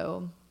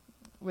video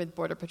with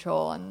Border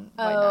Patrol and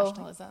white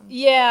nationalism?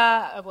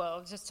 Yeah,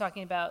 well, just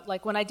talking about,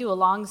 like, when I do a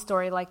long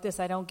story like this,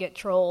 I don't get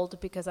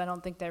trolled because I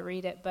don't think they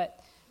read it,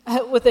 but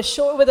with a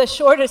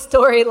shorter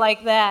story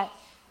like that,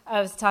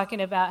 I was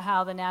talking about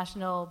how the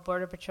National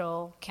Border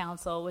Patrol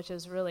Council, which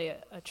is really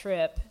a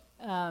trip,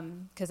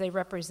 because they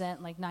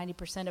represent like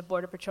 90% of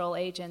Border Patrol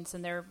agents,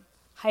 and they're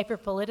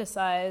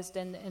hyper-politicized,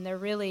 and they're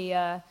really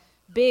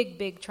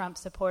big Trump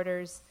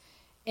supporters.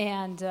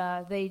 And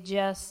they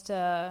just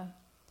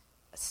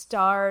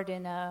starred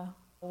in a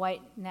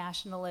white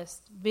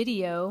nationalist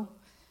video,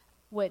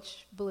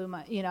 which blew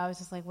my, I was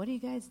just like, what are you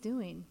guys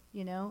doing,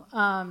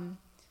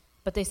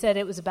 But they said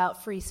it was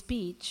about free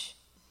speech,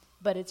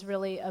 but it's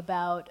really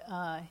about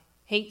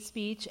hate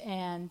speech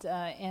and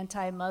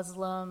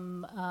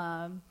anti-Muslim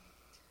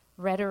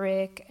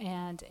rhetoric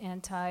and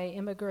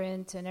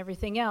anti-immigrant and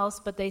everything else.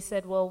 But they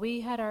said, well,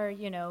 we had our,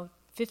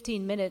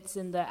 15 minutes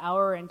in the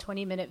hour and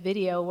 20-minute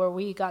video where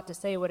we got to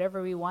say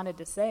whatever we wanted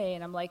to say.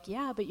 And I'm like,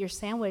 yeah, but you're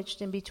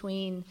sandwiched in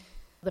between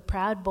the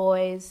Proud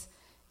Boys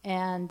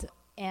and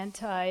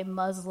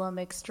anti-Muslim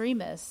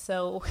extremists.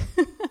 So,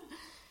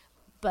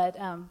 but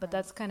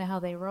that's kind of how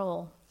they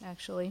roll,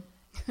 actually.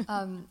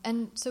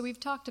 And so we've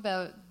talked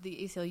about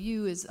the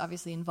ACLU is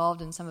obviously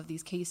involved in some of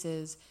these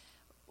cases.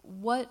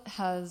 What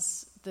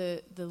has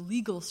the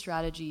legal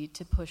strategy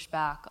to push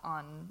back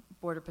on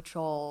Border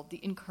Patrol, the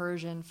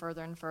incursion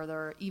further and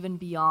further, even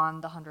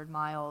beyond the 100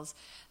 miles,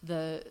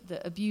 the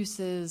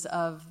abuses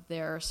of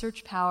their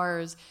search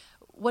powers?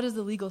 What has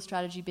the legal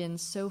strategy been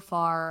so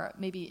far?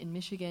 Maybe in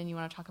Michigan, you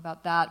want to talk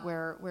about that,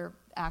 where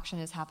action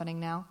is happening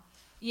now?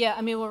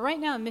 Yeah, well, right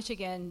now in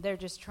Michigan, they're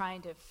just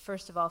trying to,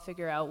 first of all,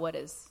 figure out what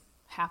is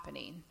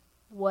happening.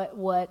 What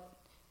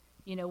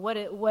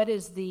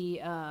is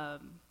the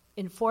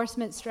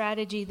enforcement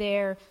strategy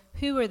there?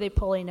 Who are they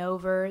pulling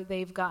over?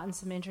 They've gotten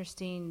some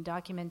interesting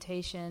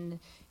documentation,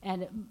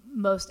 and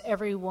most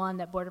everyone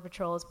that Border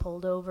Patrol has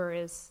pulled over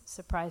is,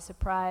 surprise,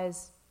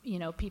 surprise,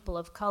 people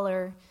of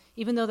color,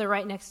 even though they're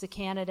right next to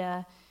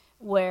Canada,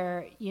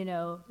 where,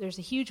 there's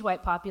a huge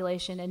white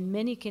population, and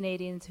many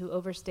Canadians who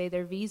overstay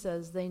their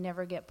visas, they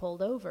never get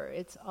pulled over.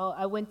 It's all,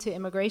 I went to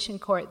immigration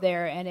court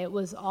there, and it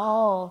was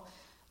all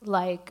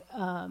like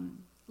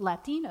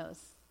Latinos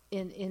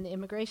in the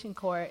immigration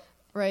court.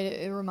 Right.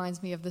 It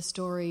reminds me of the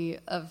story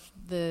of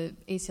the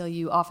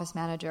ACLU office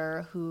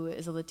manager who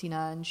is a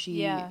Latina, and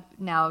she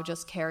now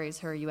just carries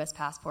her U.S.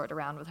 passport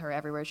around with her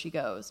everywhere she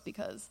goes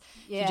because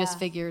she just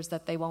figures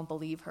that they won't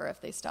believe her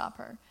if they stop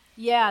her.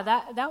 Yeah,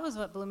 that was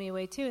what blew me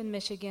away, too, in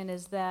Michigan,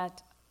 is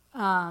that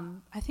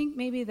I think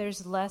maybe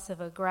there's less of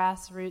a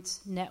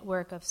grassroots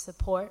network of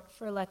support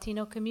for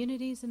Latino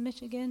communities in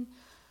Michigan,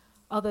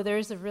 although there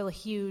is a really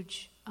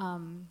huge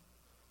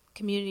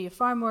community of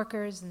farm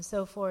workers and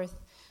so forth.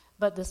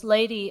 But this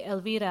lady,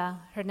 Elvira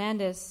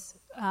Hernandez,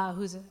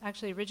 who's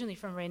actually originally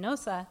from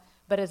Reynosa,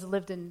 but has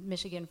lived in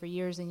Michigan for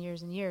years and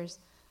years and years,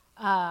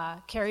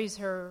 carries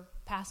her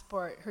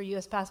passport, her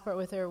U.S. passport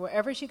with her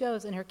wherever she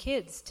goes, and her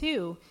kids,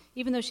 too,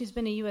 even though she's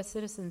been a U.S.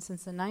 citizen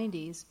since the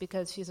 90s,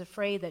 because she's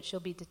afraid that she'll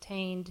be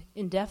detained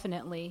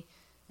indefinitely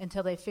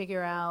until they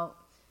figure out,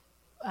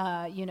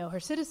 her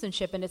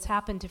citizenship. And it's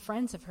happened to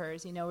friends of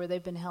hers, where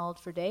they've been held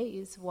for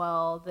days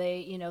while they,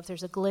 if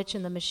there's a glitch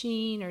in the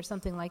machine or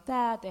something like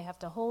that, they have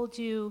to hold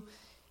you.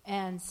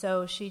 And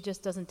so she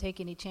just doesn't take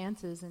any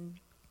chances. And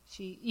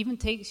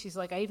she's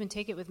like, I even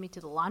take it with me to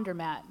the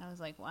laundromat. And I was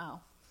like,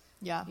 wow.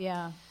 Yeah.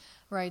 Yeah.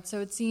 Right.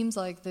 So it seems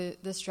like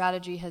the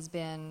strategy has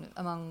been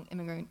among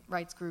immigrant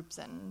rights groups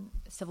and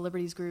civil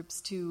liberties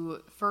groups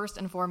to first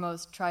and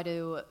foremost try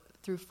to,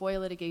 through FOIA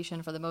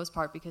litigation for the most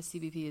part, because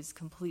CBP is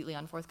completely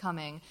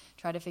unforthcoming,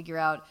 try to figure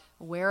out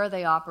where are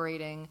they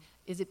operating?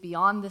 Is it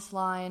beyond this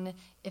line?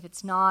 If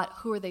it's not,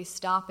 who are they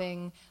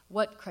stopping?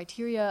 What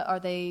criteria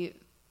are they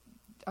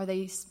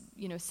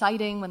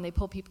citing when they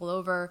pull people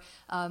over?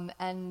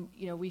 And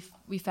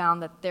we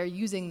found that they're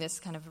using this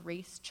kind of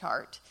race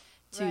chart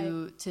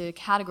to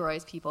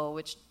categorize people,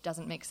 which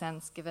doesn't make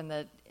sense given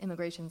that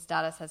immigration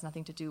status has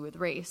nothing to do with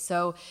race.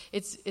 So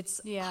it's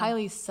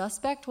highly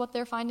suspect what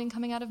they're finding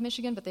coming out of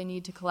Michigan, but they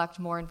need to collect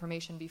more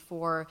information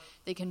before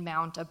they can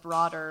mount a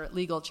broader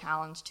legal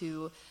challenge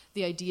to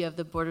the idea of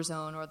the border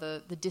zone or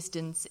the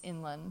distance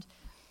inland.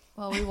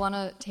 Well, we want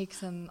to take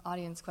some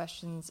audience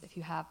questions if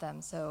you have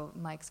them, so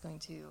Mike's going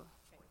to...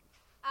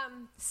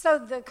 So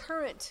the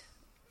current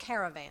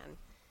caravan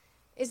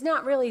is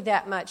not really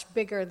that much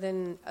bigger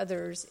than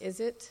others, is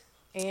it?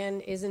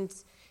 And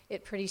isn't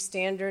it pretty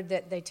standard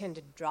that they tend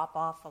to drop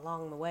off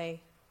along the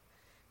way?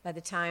 By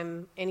the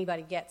time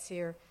anybody gets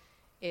here,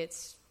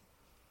 it's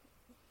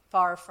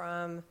far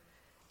from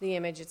the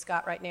image it's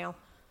got right now.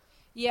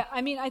 Yeah,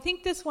 I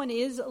think this one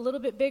is a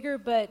little bit bigger,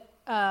 but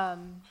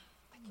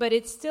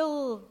it's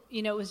still,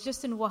 it was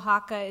just in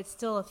Oaxaca. It's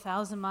still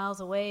 1,000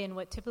 miles away, and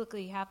what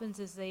typically happens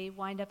is they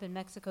wind up in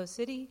Mexico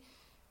City.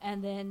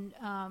 And then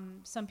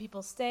some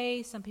people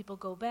stay, some people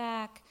go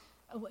back.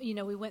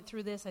 we went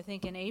through this, I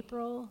think, in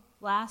April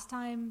last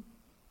time.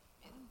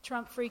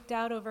 Trump freaked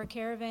out over a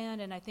caravan,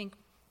 and I think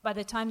by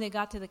the time they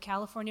got to the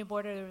California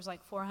border, there was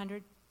like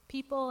 400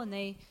 people, and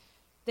they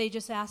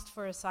just asked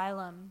for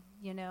asylum,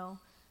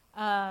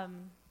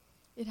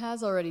 It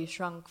has already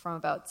shrunk from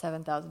about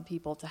 7,000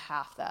 people to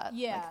half that,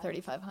 like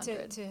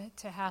 3,500.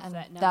 To half and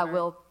that number. that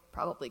will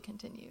probably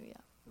continue, yeah.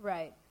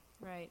 Right.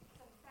 So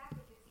the fact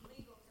that it's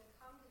legal to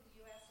come to the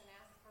U.S. and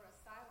ask for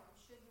asylum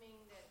should mean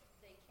that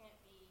they can't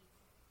be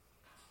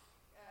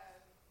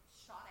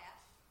shot at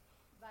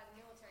by the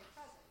military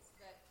presence,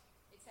 but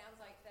it sounds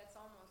like that's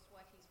almost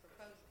what he's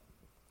proposing.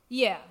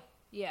 Yeah.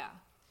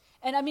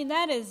 And I mean,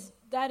 that is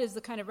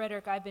the kind of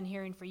rhetoric I've been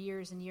hearing for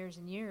years and years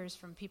and years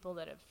from people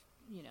that have,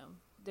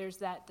 there's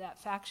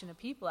that faction of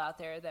people out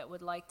there that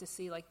would like to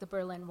see like the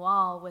Berlin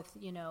Wall with,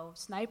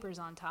 snipers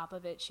on top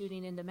of it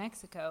shooting into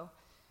Mexico.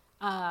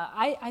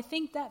 I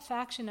think that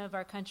faction of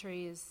our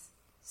country is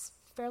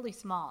fairly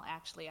small,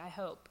 actually, I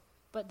hope.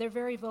 But they're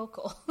very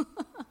vocal,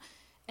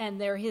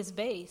 and they're his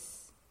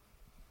base.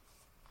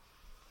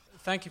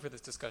 Thank you for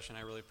this discussion.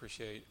 I really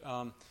appreciate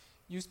it.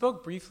 You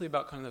spoke briefly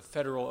about kind of the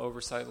federal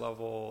oversight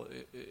level,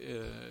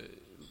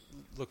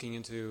 looking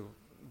into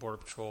Border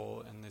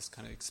Patrol and this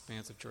kind of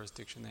expansive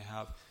jurisdiction they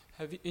have.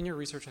 In your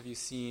research, have you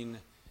seen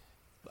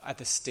at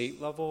the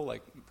state level,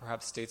 like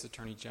perhaps states'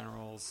 attorney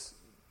generals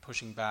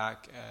pushing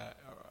back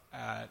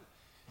at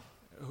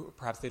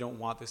perhaps they don't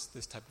want this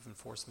type of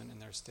enforcement in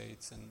their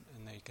states, and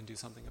they can do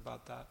something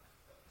about that?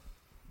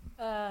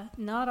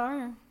 Not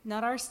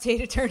our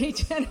state attorney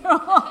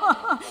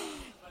general.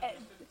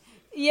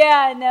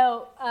 Yeah,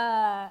 no.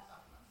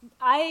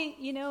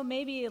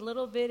 Maybe a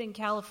little bit in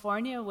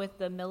California with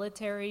the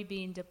military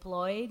being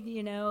deployed,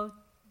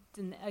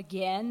 and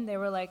again, they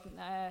were like,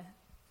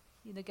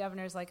 the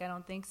governor's like, I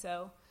don't think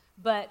so.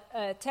 But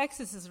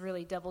Texas has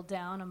really doubled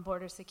down on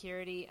border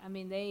security. I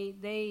mean,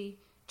 they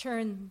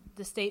turned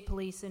the state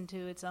police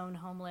into its own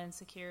homeland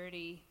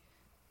security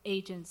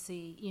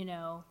agency,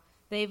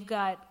 They've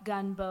got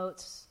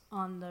gunboats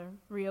on the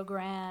Rio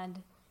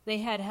Grande. They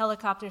had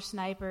helicopter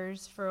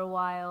snipers for a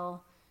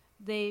while.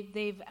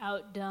 They've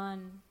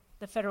outdone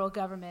the federal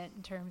government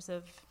in terms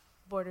of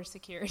border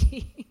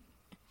security.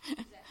 Is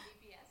that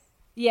DPS?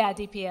 Yeah,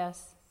 DPS.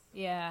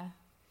 Yeah.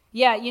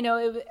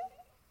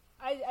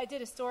 I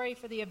did a story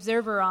for the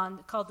Observer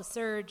called The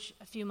Surge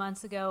a few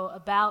months ago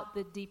about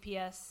the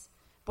DPS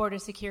border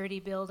security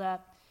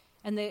buildup.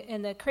 And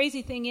the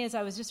crazy thing is,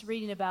 I was just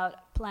reading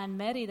about Plan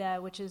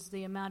Merida, which is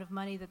the amount of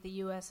money that the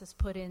U.S. has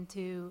put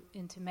into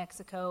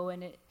Mexico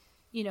and it,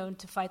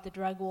 to fight the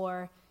drug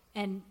war.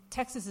 And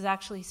Texas has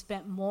actually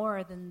spent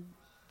more than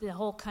the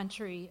whole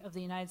country of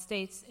the United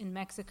States in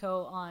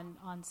Mexico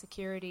on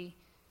security.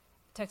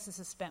 Texas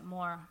has spent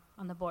more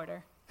on the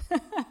border.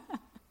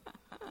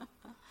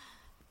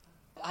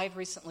 I've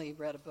recently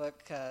read a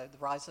book, The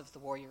Rise of the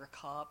Warrior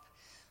Cop,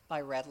 by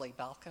Radley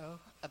Balco,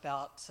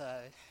 about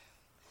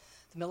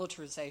the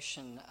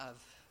militarization of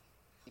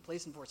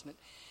police enforcement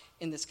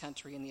in this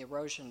country and the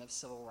erosion of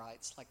civil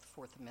rights, like the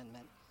Fourth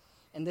Amendment.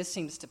 And this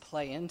seems to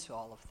play into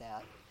all of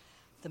that.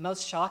 The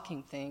most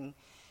shocking thing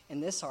in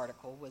this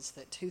article was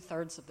that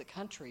 2/3 of the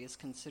country is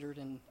considered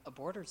in a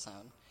border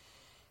zone.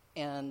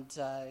 And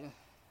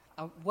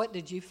what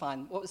did you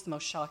find? What was the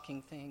most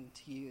shocking thing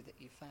to you that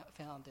you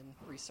found in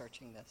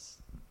researching this?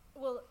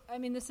 Well, I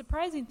mean, the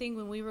surprising thing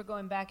when we were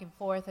going back and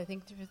forth, I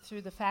think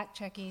through the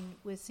fact-checking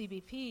with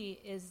CBP,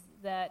 is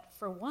that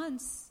for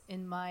once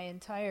in my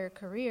entire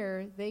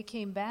career, they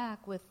came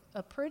back with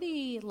a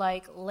pretty,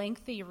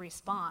 lengthy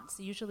response.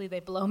 Usually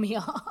they blow me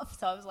off,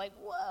 so I was like,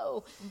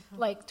 whoa,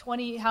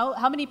 20,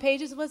 how many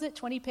pages was it,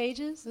 20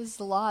 pages? This is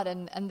a lot,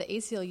 and the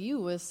ACLU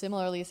was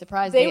similarly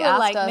surprised. They were asked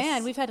like, us,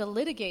 man, we've had to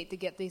litigate to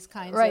get these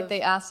kinds of... Right,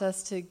 they asked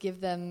us to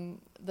give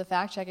them the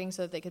fact-checking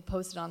so that they could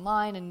post it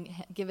online and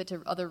give it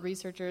to other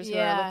researchers who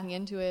are looking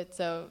into it,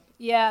 so...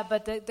 Yeah,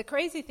 but the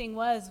crazy thing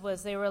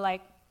was they were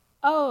like,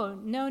 oh,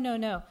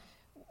 no.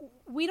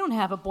 We don't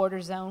have a border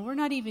zone. We're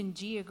not even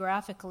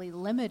geographically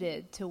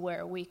limited to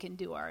where we can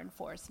do our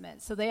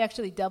enforcement. So they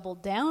actually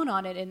doubled down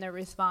on it in their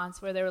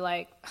response where they were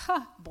like,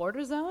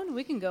 border zone?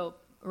 We can go...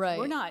 Right.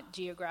 We're not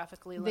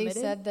geographically limited.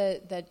 They said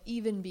that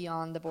even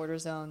beyond the border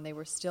zone, they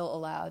were still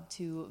allowed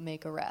to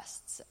make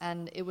arrests.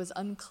 And it was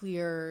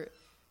unclear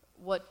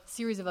what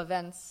series of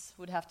events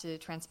would have to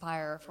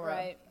transpire for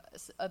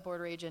a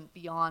border agent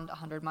beyond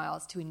 100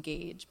 miles to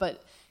engage.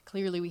 But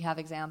clearly we have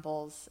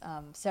examples,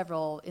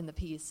 several in the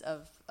piece,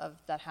 of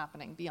that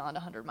happening beyond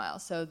 100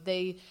 miles. So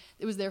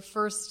it was their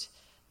first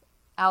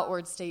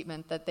outward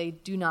statement that they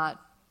do not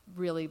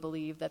really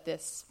believe that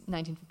this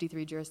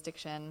 1953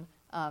 jurisdiction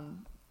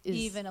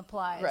even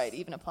applies. Right,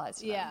 even applies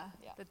to them. Yeah,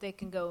 that they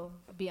can go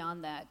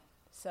beyond that.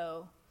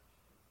 So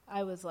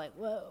I was like,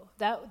 whoa,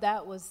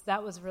 that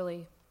was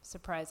really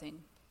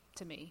surprising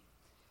to me.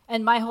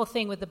 And my whole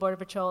thing with the Border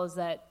Patrol is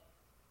that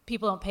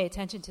people don't pay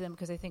attention to them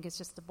because they think it's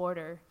just the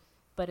border,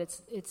 but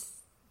it's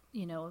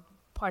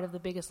part of the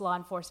biggest law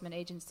enforcement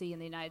agency in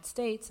the United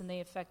States, and they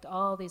affect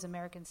all these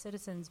American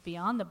citizens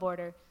beyond the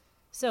border.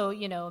 So,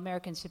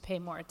 Americans should pay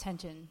more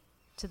attention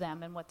to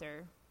them and what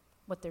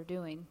they're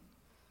doing.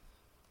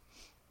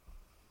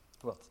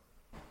 Well,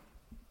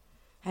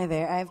 Hi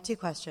there. I have two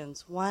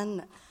questions.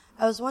 One,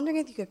 I was wondering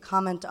if you could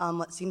comment on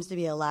what seems to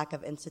be a lack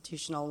of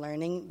institutional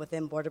learning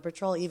within Border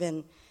Patrol.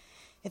 Even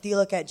if you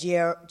look at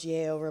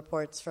GAO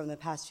reports from the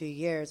past few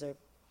years or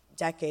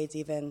decades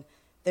even,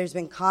 there's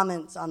been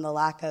comments on the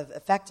lack of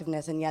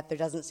effectiveness, and yet there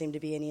doesn't seem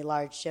to be any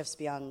large shifts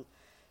beyond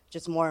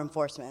just more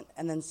enforcement.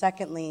 And then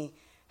secondly,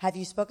 have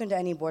you spoken to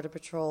any Border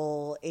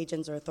Patrol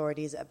agents or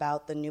authorities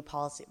about the new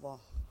policy,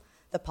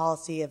 the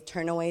policy of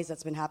turnaways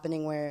that's been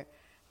happening where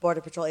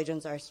Border Patrol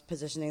agents are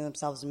positioning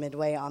themselves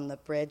midway on the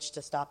bridge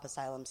to stop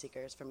asylum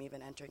seekers from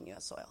even entering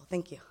U.S. soil?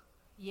 Thank you.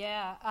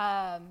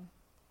 Yeah,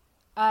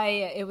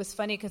 it was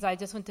funny because I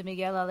just went to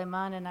Miguel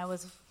Alemán and I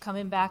was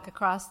coming back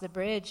across the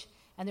bridge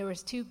and there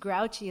was two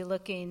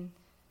grouchy-looking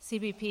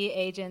CBP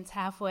agents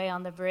halfway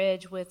on the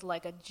bridge with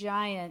like a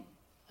giant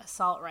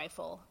assault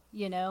rifle,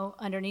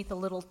 underneath a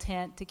little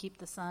tent to keep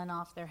the sun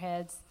off their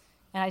heads.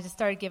 And I just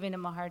started giving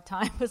them a hard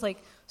time. I was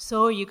like,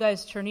 so are you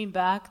guys turning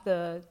back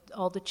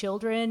all the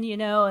children,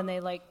 And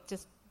they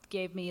just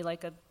gave me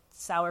like a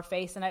sour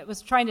face. And I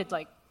was trying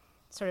to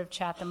sort of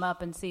chat them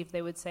up and see if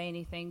they would say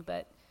anything,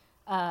 but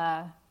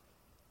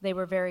they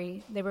were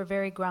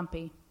very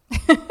grumpy.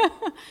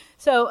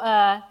 So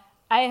I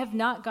have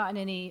not gotten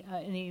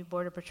any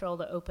Border Patrol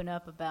to open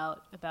up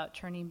about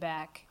turning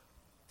back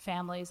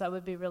families. I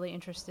would be really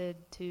interested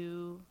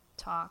to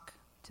talk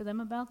to them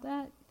about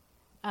that.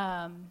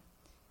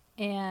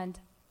 And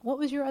what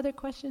was your other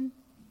question?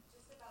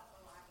 Just about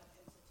the lack of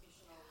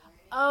institutional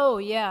learning. Oh,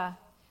 yeah.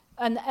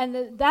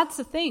 And that's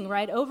the thing,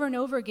 right? Over and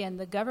over again,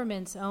 the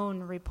government's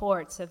own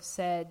reports have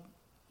said,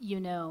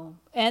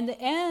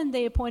 and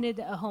they appointed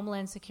a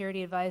Homeland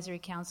Security Advisory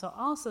Council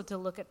also to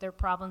look at their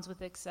problems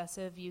with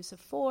excessive use of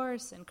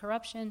force and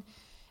corruption.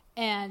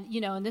 And,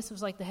 and this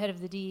was like the head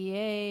of the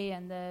DEA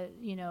and the,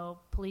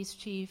 police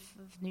chief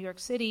of New York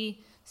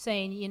City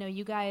saying,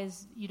 you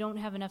guys, you don't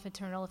have enough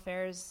internal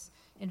affairs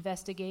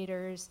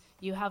investigators,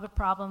 you have a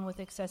problem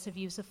with excessive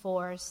use of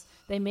force.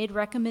 They made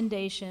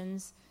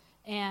recommendations,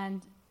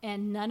 and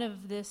none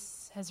of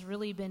this has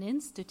really been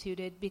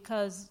instituted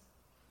because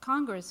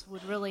Congress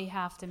would really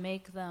have to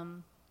make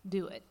them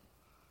do it.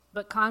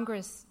 But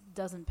Congress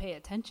doesn't pay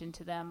attention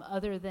to them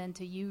other than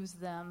to use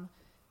them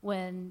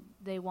when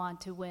they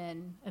want to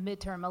win a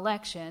midterm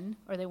election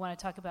or they want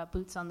to talk about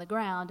boots on the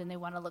ground and they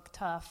want to look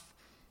tough,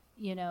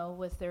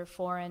 with their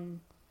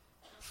foreign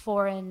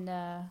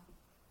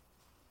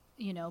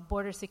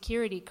border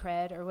security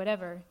cred or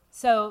whatever.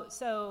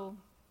 So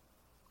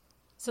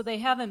they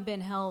haven't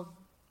been held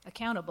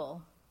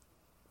accountable,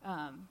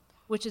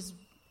 which is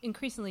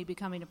increasingly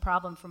becoming a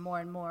problem for more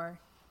and more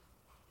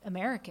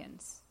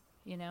Americans,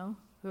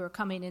 who are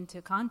coming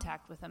into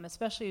contact with them,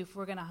 especially if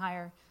we're going to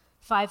hire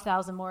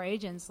 5,000 more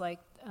agents like,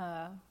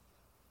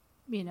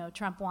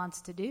 Trump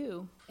wants to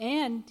do.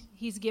 And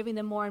he's giving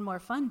them more and more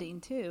funding,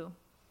 too.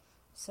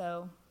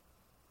 So,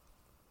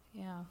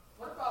 yeah.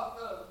 What about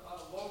the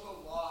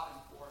local law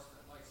enforcement?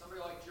 Like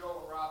somebody like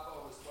Joe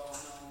Arapo is well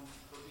known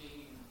for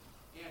being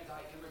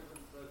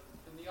anti-immigrant, but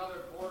in the other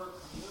border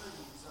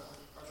communities,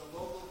 are the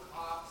local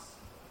cops,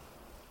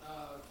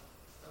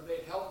 are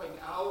they helping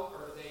out,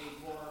 or are they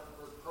more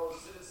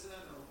pro-citizen,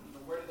 or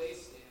where do they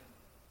stand?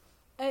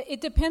 It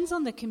depends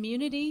on the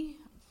community.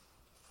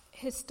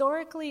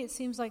 Historically, it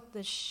seems like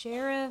the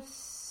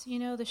sheriffs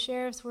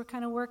were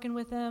kind of working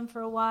with them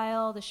for a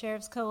while, the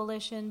Sheriff's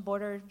Coalition,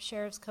 Border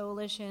Sheriff's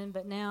Coalition,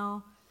 but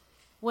now,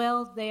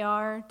 they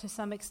are to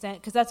some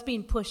extent, because that's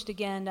being pushed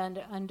again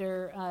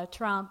under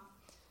Trump,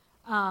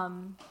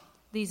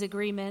 these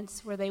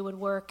agreements where they would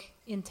work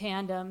in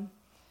tandem.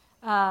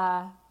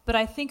 But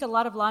I think a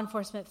lot of law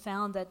enforcement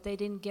found that they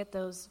didn't get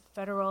those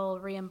federal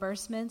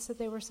reimbursements that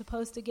they were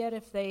supposed to get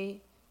if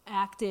they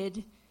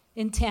acted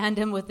in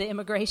tandem with the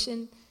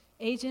immigration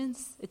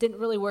agents. It didn't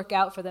really work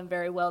out for them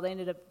very well. They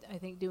ended up, I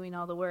think, doing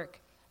all the work.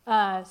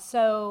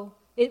 So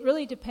it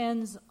really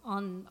depends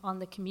on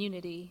the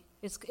community.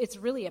 It's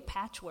really a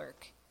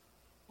patchwork.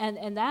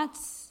 And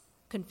that's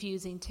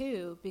confusing,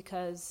 too,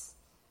 because,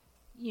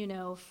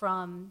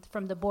 from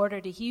the border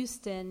to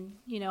Houston,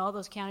 all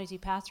those counties you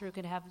pass through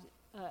could have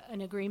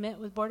an agreement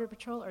with Border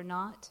Patrol or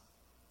not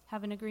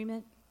have an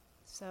agreement.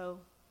 So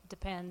it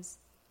depends.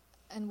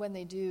 And when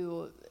they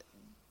do,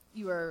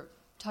 you were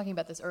talking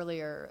about this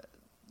earlier,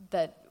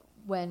 that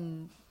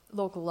when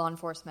local law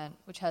enforcement,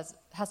 which has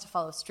to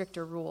follow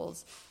stricter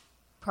rules,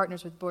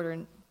 partners with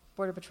Border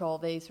Patrol,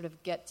 they sort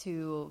of get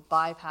to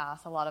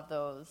bypass a lot of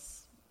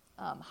those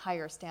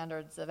higher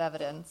standards of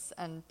evidence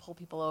and pull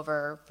people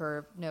over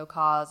for no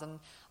cause. And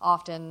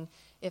often,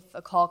 if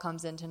a call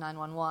comes into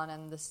 911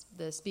 and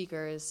the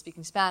speaker is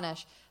speaking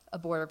Spanish, a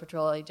Border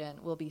Patrol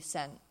agent will be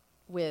sent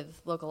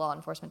with local law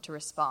enforcement to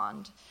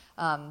respond.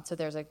 So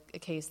there's a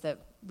case that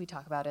we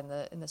talk about in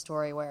the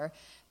story where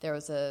there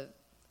was a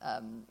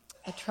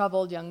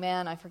troubled young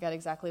man. I forget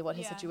exactly what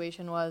his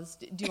situation was.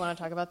 Do you want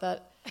to talk about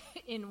that?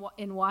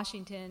 In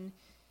Washington,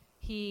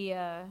 he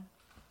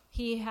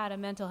had a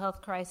mental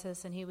health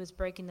crisis, and he was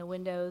breaking the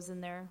windows in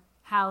their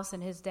house,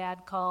 and his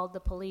dad called the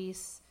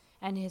police,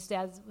 and his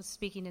dad was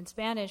speaking in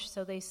Spanish,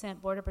 so they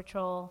sent Border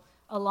Patrol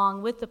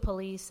along with the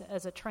police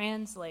as a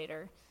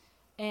translator.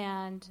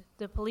 And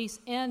the police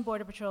and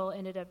Border Patrol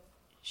ended up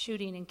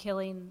shooting and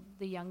killing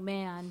the young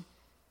man,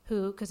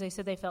 because they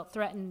said they felt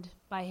threatened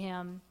by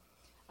him.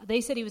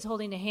 They said he was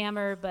holding a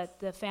hammer, but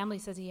the family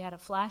says he had a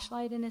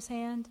flashlight in his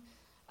hand.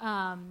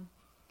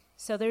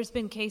 So there's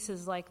been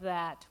cases like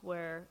that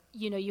where,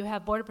 you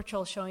have Border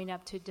Patrol showing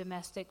up to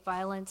domestic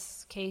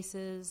violence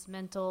cases,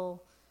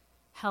 mental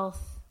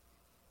health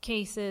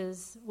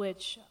cases,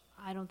 which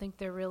I don't think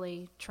they're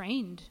really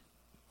trained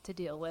to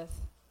deal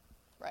with.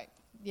 Right.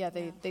 Yeah,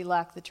 they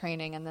lack the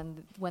training, and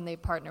then when they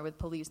partner with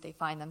police, they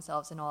find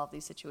themselves in all of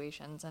these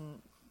situations,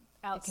 and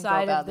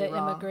outside of the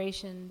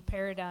immigration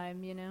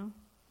paradigm, You mentioned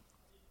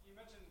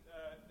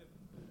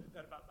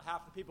that about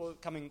half the people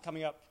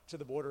coming up to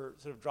the border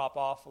sort of drop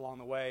off along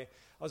the way.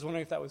 I was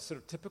wondering if that was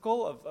sort of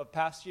typical of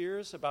past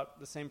years, about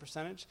the same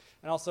percentage,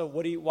 and also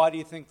why do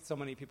you think so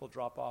many people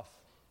drop off?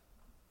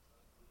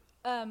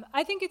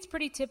 I think it's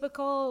pretty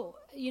typical.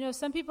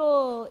 Some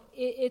people,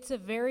 it's a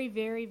very,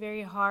 very,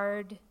 very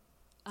hard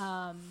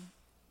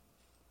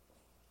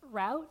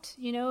route.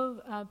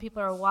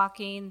 People are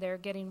walking, they're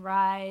getting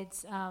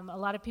rides. A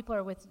lot of people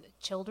are with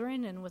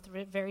children and with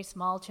very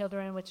small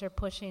children, which are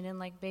pushing in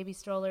like baby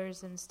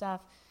strollers and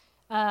stuff.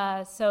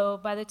 So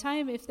by the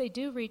time, if they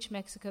do reach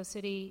Mexico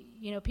City,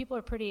 people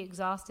are pretty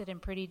exhausted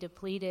and pretty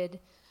depleted.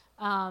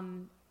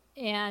 And,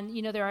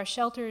 there are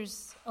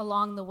shelters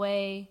along the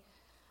way.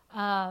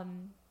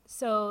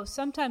 So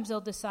sometimes they'll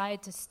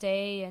decide to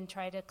stay and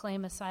try to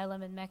claim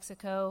asylum in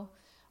Mexico,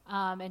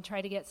 and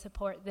try to get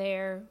support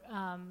there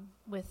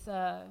with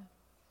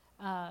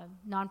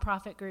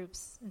nonprofit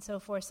groups and so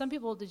forth. Some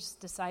people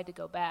just decide to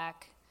go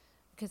back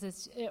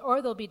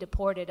or they'll be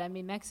deported. I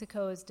mean,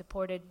 Mexico has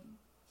deported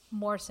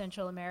more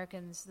Central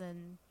Americans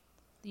than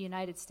the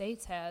United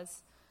States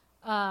has.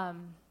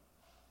 And,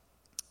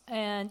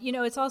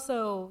 it's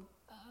also...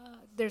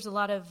 there's a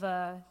lot of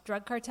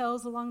drug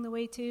cartels along the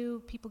way,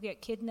 too. People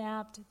get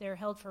kidnapped. They're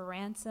held for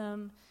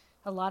ransom.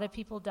 A lot of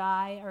people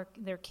die or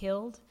they're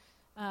killed.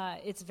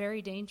 It's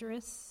very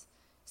dangerous.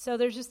 So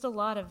there's just a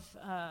lot of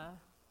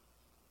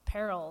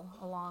peril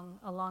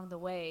along the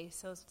way.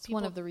 So it's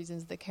one of the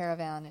reasons the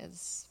caravan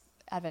is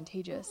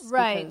advantageous.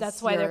 Right.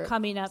 That's why they're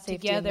coming up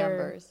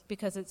together.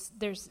 Because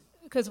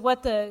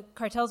what the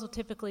cartels will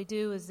typically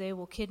do is they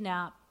will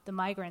kidnap the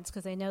migrants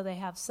because they know they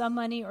have some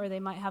money, or they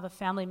might have a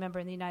family member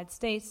in the United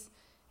States,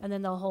 and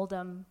then they'll hold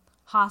them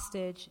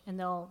hostage and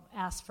they'll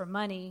ask for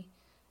money.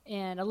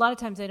 And a lot of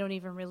times they don't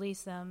even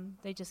release them.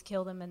 They just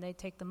kill them and they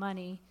take the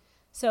money.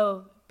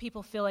 So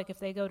people feel like if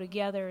they go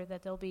together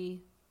that they'll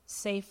be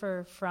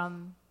safer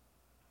from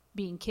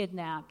being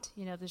kidnapped.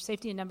 There's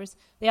safety in numbers.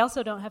 They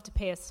also don't have to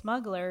pay a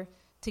smuggler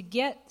to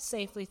get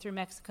safely through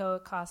Mexico.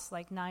 It costs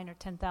like $9,000 or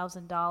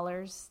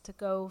 $10,000 to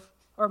go,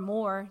 or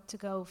more, to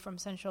go from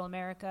Central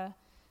America.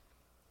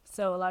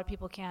 So a lot of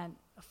people can't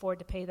afford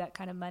to pay that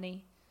kind of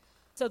money.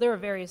 So there are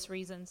various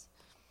reasons.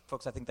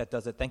 Folks, I think that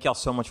does it. Thank you all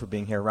so much for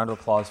being here. A round of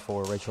applause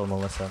for Rachel and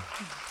Melissa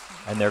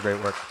and their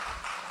great work.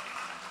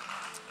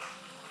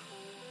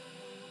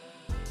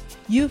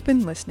 You've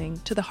been listening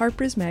to the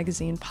Harper's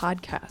Magazine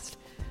podcast,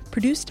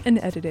 produced and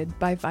edited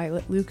by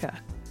Violet Luca.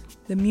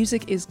 The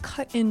music is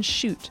Cut and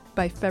Shoot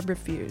by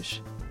Febrifuge.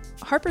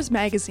 Harper's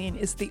Magazine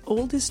is the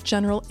oldest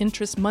general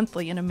interest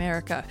monthly in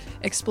America,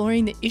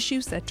 exploring the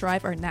issues that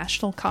drive our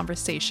national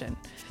conversation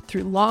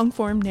through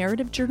long-form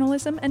narrative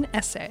journalism and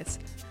essays.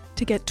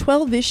 To get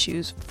 12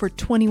 issues for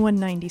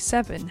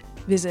 $21.97,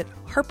 visit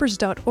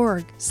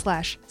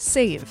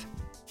harpers.org/save.